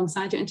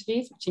alongside your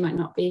interviews, which you might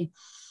not be.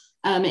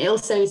 It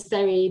also is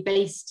very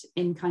based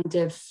in kind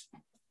of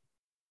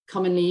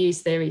commonly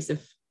used theories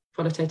of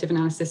qualitative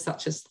analysis,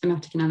 such as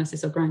thematic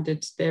analysis or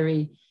grounded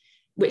theory,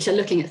 which are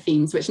looking at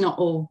themes, which not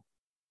all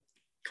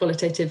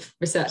qualitative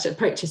research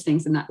approaches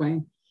things in that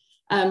way.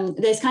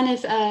 There's kind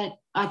of,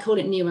 I call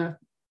it newer,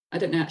 I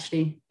don't know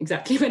actually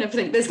exactly when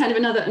everything, there's kind of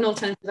an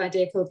alternative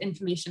idea called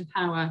information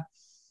power,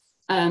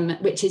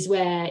 which is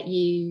where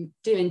you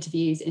do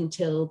interviews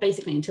until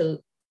the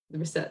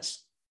research,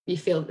 you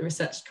feel the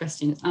research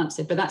question is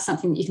answered. But that's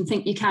something that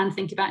you can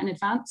think about in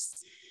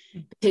advance,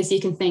 because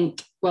you can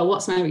think, well,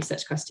 what's my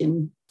research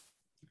question?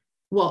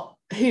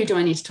 Who do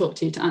I need to talk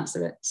to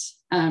answer it,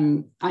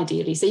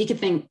 ideally? So you could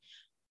think,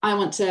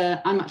 I'm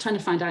trying to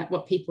find out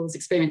what people's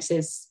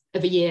experiences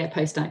of a year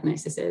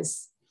post-diagnosis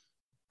is.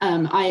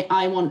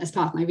 I want, as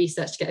part of my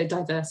research, to get a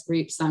diverse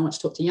group. So I want to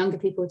talk to younger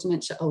people with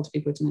dementia, older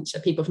people with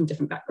dementia, people from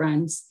different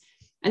backgrounds.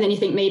 And then you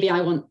think, maybe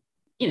I want,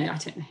 I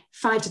don't know,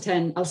 5 to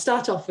 10. I'll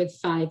start off with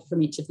 5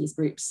 from each of these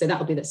groups. So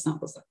that'll be the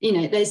sample.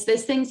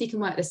 There's things you can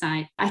work this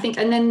out, I think.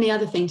 And then the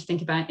other thing to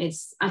think about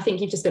is, I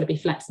think you've just got to be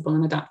flexible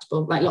and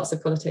adaptable, like lots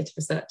of qualitative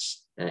research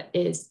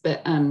is.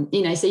 But,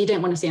 so you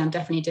don't want to say, I'm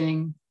definitely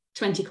doing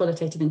 20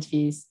 qualitative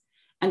interviews,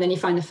 and then you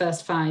find the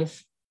first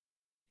 5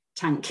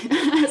 tank,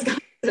 as I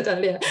said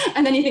earlier,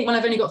 and then you think, well,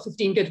 I've only got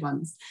 15 good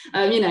ones.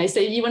 So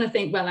you want to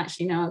think, well,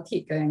 actually, no, I'll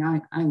keep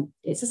going.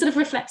 It's a sort of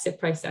reflexive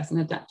process, an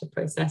adaptive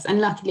process,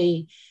 and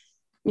luckily,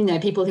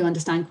 people who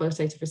understand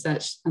qualitative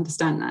research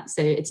understand that.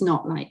 So it's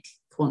not like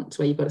quant,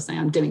 where you've got to say,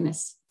 I'm doing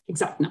this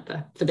exact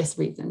number for this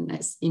reason.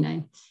 It's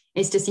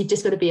just, you've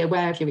just got to be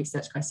aware of your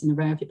research question,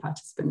 aware of your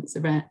participants,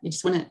 you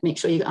just want to make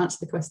sure you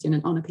answer the question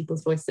and honour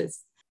people's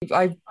voices.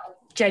 I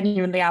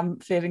genuinely am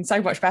feeling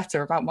so much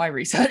better about my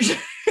research.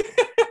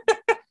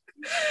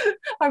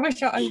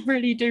 I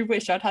really do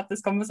wish I'd had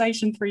this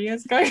conversation 3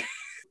 years ago.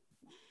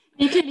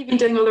 You've clearly been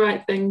doing all the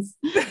right things.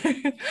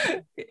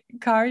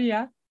 Kari,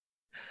 yeah?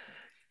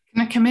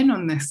 Can I come in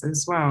on this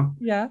as well?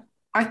 Yeah.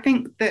 I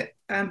think that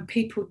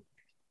people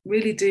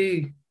really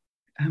do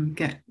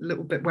get a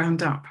little bit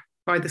wound up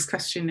by this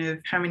question of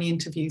how many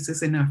interviews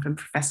is enough. And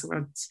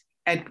Professor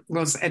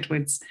Ros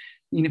Edwards,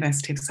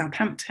 University of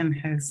Southampton,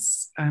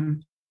 has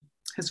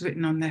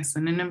written on this,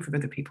 and a number of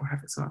other people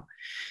have as well.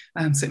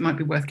 So it might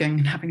be worth going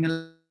and having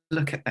a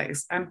look at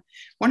those.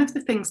 One of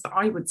the things that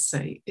I would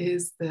say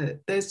is that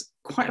there's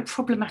quite a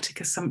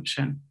problematic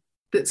assumption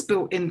that's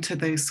built into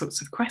those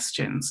sorts of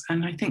questions.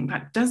 And I think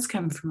that does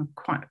come from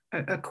quite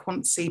a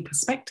quantsy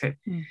perspective,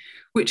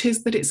 which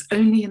is that it's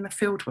only in the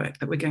fieldwork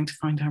that we're going to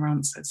find our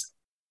answers.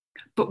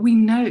 But we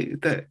know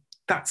that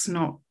that's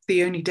not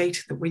the only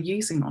data that we're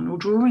using on or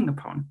drawing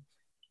upon.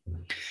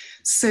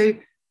 So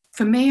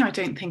for me, I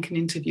don't think an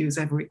interview is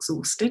ever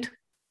exhausted.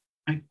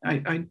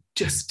 I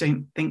just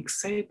don't think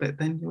so, but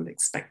then you'll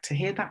expect to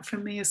hear that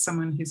from me as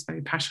someone who's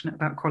very passionate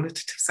about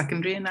qualitative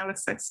secondary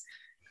analysis.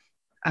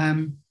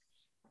 And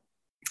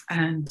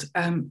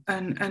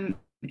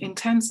in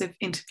terms of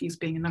interviews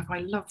being enough, I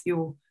love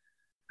your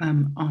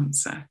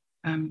answer,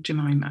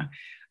 Jemima,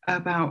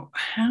 about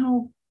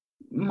how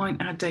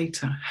might our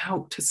data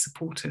help to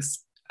support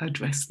us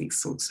address these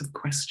sorts of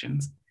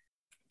questions.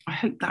 I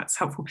hope that's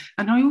helpful.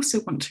 And I also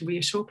want to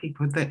reassure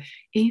people that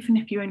even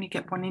if you only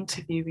get one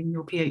interview in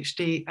your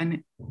PhD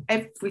and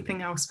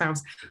everything else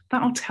fails,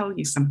 that'll tell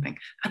you something.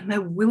 And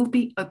there will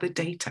be other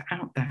data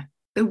out there.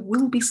 There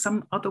will be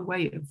some other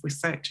way of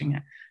researching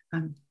it.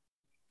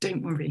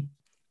 Don't worry.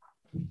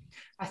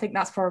 I think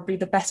that's probably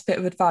the best bit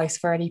of advice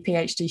for any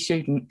PhD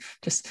student.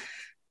 Just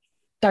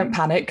don't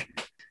panic.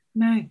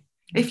 No.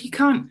 If you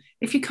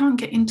can't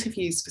get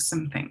interviews for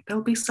something,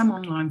 there'll be some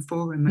online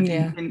forum, and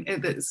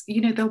that's,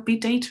 there'll be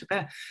data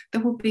there.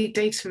 There will be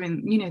data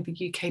in,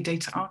 the UK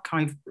Data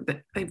Archive.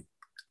 That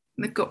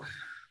they've got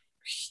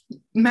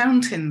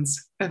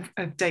mountains of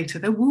data.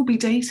 There will be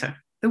data.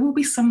 There will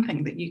be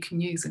something that you can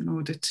use in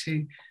order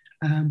to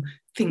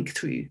think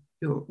through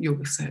your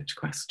research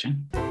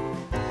question.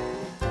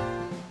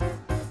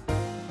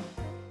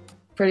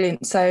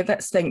 Brilliant. So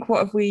let's think, what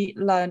have we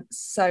learned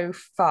so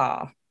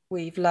far?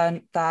 We've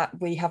learned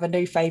that we have a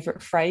new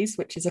favourite phrase,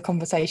 which is a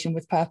conversation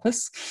with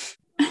purpose.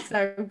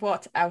 So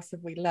what else have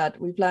we learned?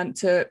 We've learned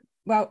to,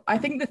 well, I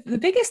think the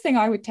biggest thing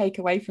I would take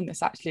away from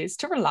this actually is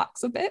to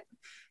relax a bit.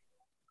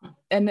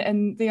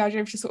 And the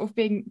idea of just sort of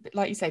being,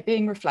 like you say,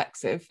 being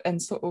reflexive,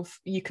 and sort of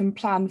you can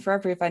plan for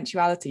every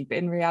eventuality, but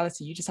in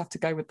reality, you just have to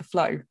go with the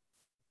flow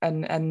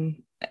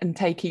and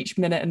take each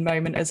minute and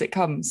moment as it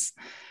comes.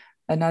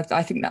 And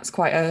I think that's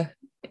quite a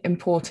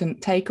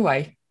important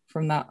takeaway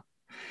from that.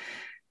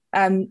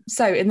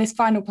 So in this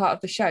final part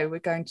of the show, we're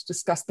going to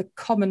discuss the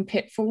common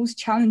pitfalls,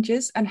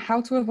 challenges, and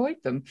how to avoid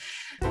them.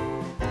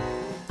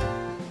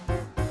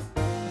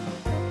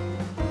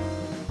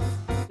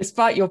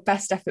 Despite your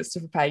best efforts to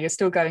prepare, you're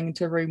still going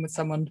into a room with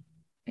someone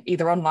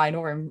either online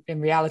or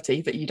in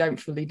reality that you don't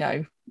fully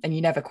know, and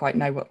you never quite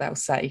know what they'll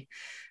say.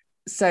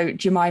 So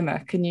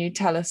Jemima, can you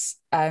tell us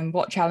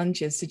what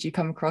challenges did you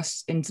come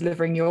across in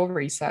delivering your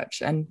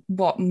research, and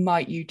what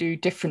might you do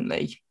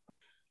differently?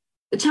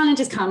 The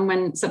challenges come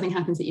when something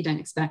happens that you don't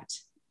expect.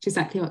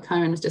 Exactly what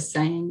Karen was just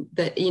saying,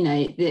 that,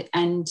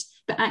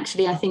 but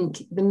actually I think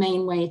the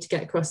main way to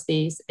get across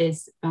these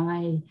is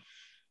by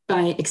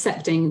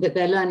accepting that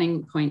they're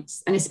learning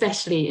points, and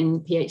especially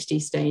in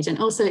PhD stage, and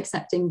also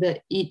accepting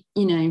that,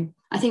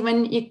 I think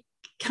when you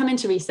come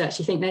into research,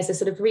 you think there's a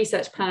sort of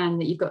research plan,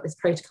 that you've got this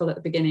protocol at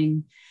the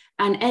beginning,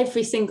 and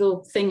every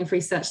single thing of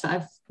research that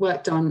I've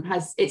worked on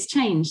it's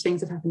changed.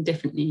 Things have happened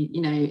differently,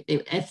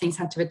 everything's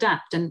had to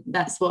adapt, and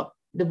that's what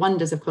the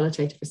wonders of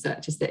qualitative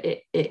research is, that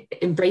it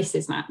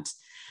embraces that.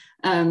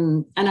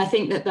 And I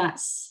think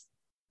that's,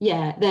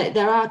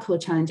 there are core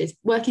challenges.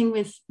 Working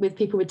with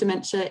people with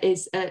dementia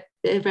is a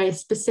very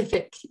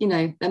specific,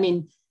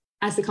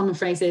 as the common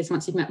phrase is,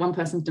 once you've met one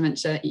person with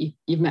dementia,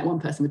 you've met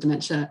one person with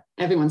dementia.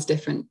 Everyone's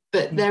different,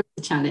 but there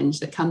is a challenge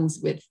that comes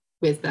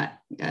with that,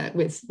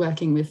 with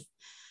working with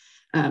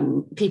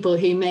people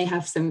who may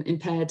have some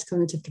impaired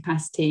cognitive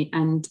capacity,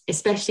 and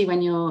especially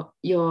when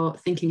you're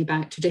thinking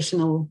about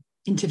traditional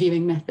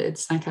interviewing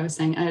methods, like I was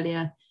saying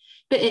earlier.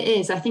 But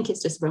I think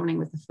it's just rolling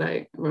with the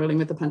flow, rolling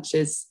with the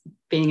punches,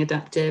 being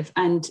adaptive,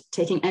 and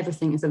taking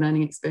everything as a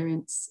learning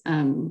experience.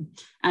 And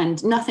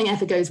nothing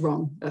ever goes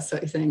wrong, that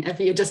sort of thing.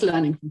 You're just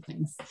learning from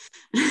things.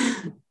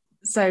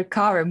 So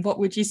Karen, what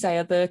would you say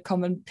are the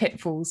common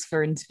pitfalls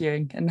for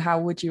interviewing, and how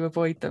would you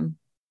avoid them?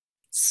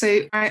 So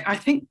I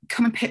think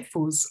common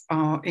pitfalls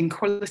are in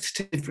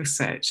qualitative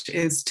research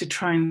is to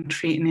try and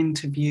treat an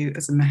interview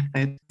as a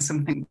method,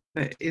 something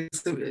that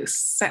is a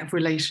set of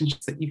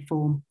relationships that you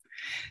form.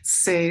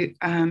 So,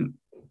 and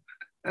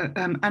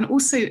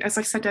also, as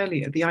I said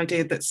earlier, the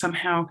idea that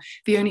somehow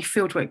the only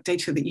fieldwork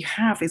data that you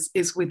have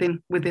is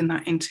within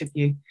that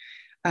interview.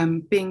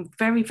 Being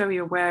very, very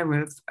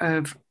aware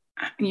of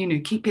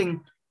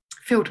keeping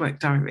fieldwork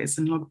diaries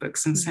and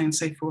logbooks and so on and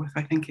so forth,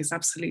 I think is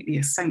absolutely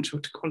essential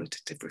to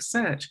qualitative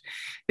research,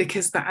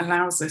 because that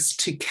allows us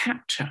to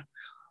capture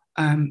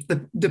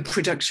the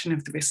production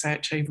of the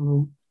research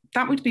overall.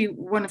 That would be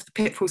one of the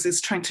pitfalls,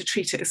 is trying to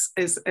treat it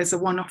as a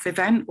one-off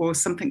event, or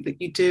something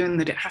that you do and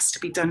that it has to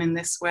be done in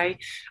this way.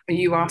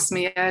 You asked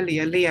me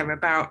earlier, Leah,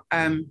 about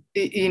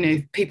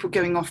people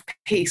going off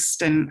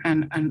piste and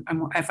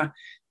whatever.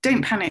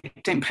 Don't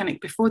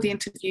panic before the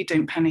interview,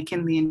 don't panic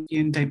in the interview,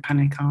 and don't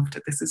panic after.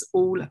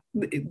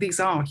 These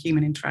are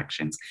human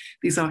interactions.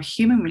 These are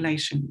human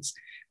relations.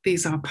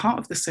 These are part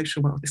of the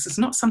social world. This is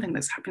not something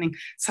that's happening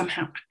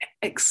somehow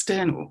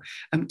external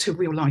to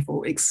real life,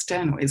 or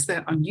external.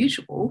 They're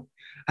unusual.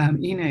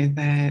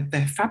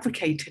 They're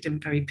fabricated in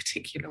very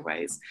particular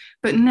ways,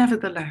 but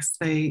nevertheless,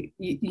 they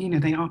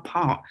are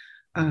part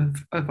of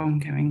our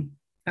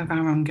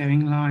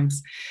ongoing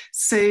lives.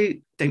 So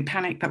don't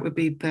panic. That would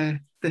be the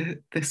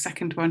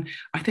second one.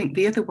 I think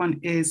the other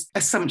one is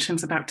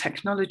assumptions about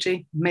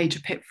technology. Major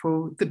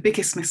pitfall. The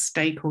biggest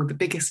mistake, or the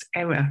biggest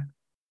error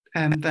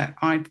that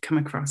I've come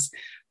across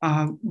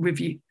are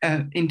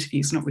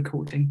interviews not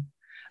recording,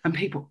 and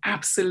people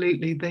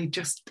they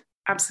just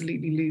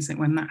absolutely lose it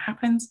when that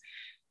happens.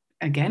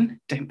 Again,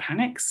 don't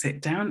panic.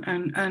 Sit down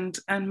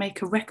and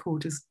make a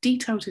record as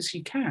detailed as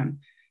you can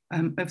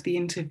of the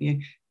interview.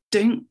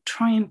 Don't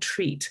try and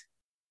treat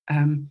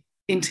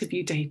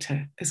interview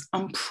data as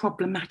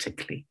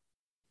unproblematically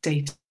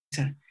data.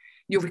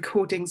 Your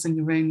recordings and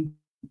your own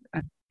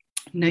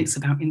notes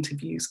about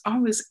interviews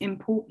are as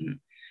important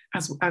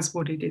as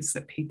what it is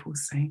that people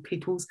say.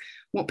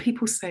 What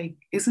people say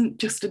isn't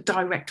just a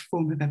direct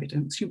form of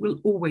evidence. You will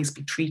always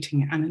be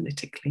treating it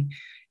analytically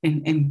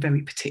in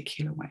very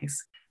particular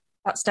ways.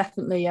 That's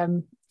definitely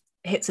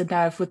hits a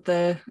nerve with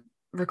the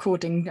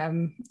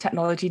recording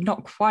technology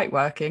not quite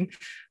working.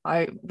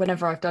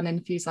 Whenever I've done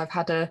interviews, I've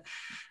had a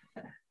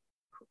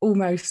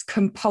almost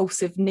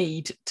compulsive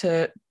need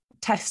to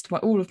test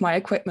all of my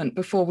equipment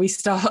before we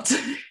start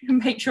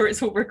and make sure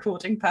it's all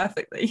recording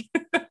perfectly.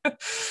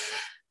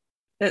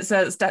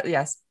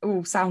 Yes,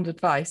 all sound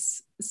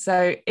advice.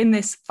 So in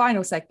this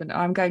final segment,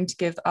 I'm going to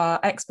give our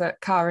expert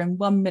Karen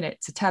 1 minute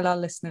to tell our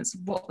listeners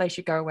what they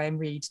should go away and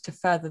read to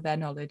further their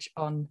knowledge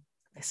on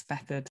this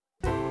method.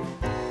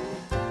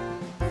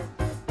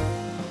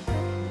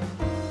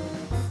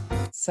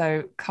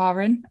 So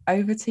Karen,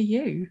 over to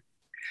you.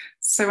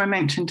 So I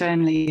mentioned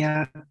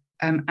earlier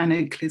Anne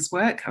Oakley's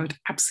work. I would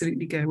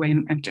absolutely go away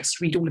and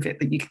just read all of it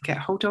that you can get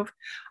hold of.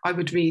 I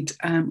would read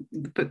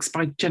the books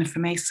by Jennifer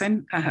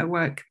Mason. Her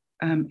work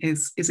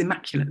is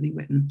immaculately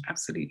written,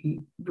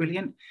 absolutely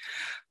brilliant.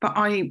 But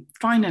I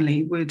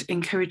finally would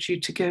encourage you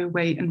to go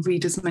away and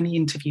read as many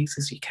interviews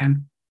as you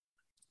can.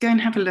 Go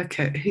and have a look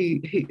at who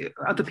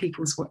other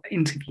people's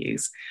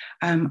interviews.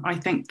 I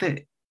think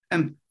that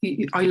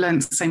I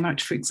learned so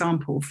much, for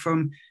example,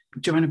 from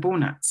Joanna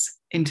Bornat's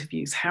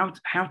interviews.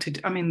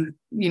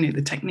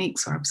 The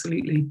techniques are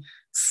absolutely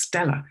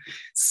stellar.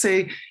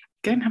 So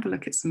go and have a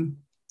look at some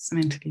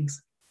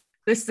interviews.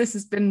 This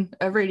has been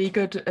a really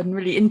good and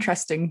really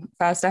interesting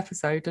first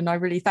episode, and I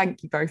really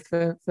thank you both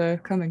for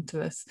coming to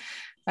this.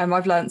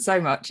 I've learned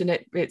so much, and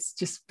it's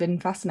just been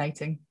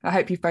fascinating. I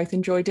hope you've both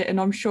enjoyed it, and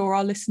I'm sure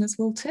our listeners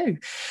will too.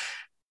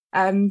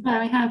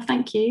 I have,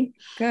 thank you.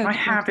 Good. I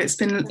have. It's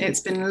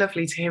been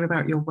lovely to hear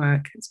about your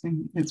work. It's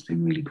been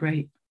really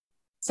great.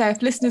 So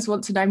if listeners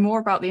want to know more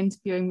about the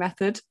interviewing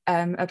method,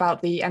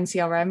 about the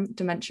NCRM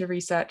Dementia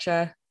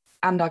Researcher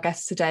and our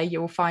guests today,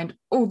 you will find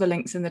all the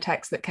links in the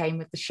text that came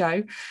with the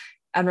show.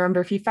 And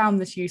remember, if you found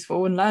this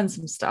useful and learned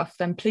some stuff,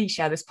 then please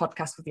share this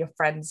podcast with your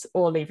friends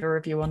or leave a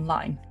review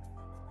online.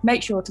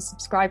 Make sure to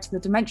subscribe to the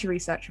Dementia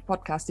Researcher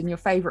podcast in your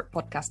favourite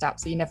podcast app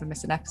so you never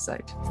miss an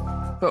episode.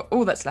 But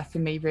all that's left for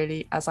me,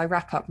 really, as I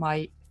wrap up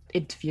my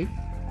interview,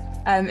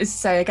 is to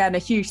say again a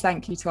huge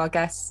thank you to our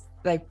guests.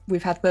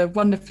 We've had the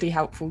wonderfully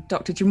helpful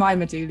Dr.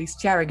 Jemima Dooley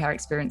sharing her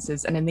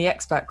experiences, and in the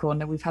expert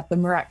corner we've had the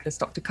miraculous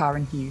Dr.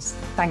 Karen Hughes.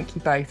 Thank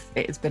you both.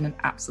 It has been an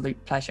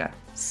absolute pleasure.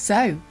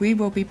 So we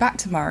will be back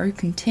tomorrow,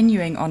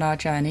 continuing on our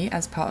journey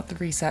as part of the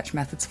Research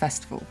Methods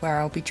Festival, where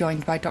I'll be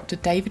joined by Dr.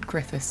 David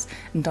Griffiths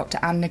and Dr.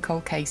 Anne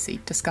Nicole Casey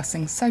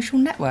discussing social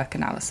network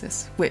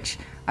analysis, which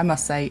I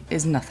must say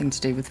is nothing to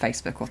do with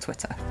Facebook or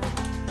Twitter.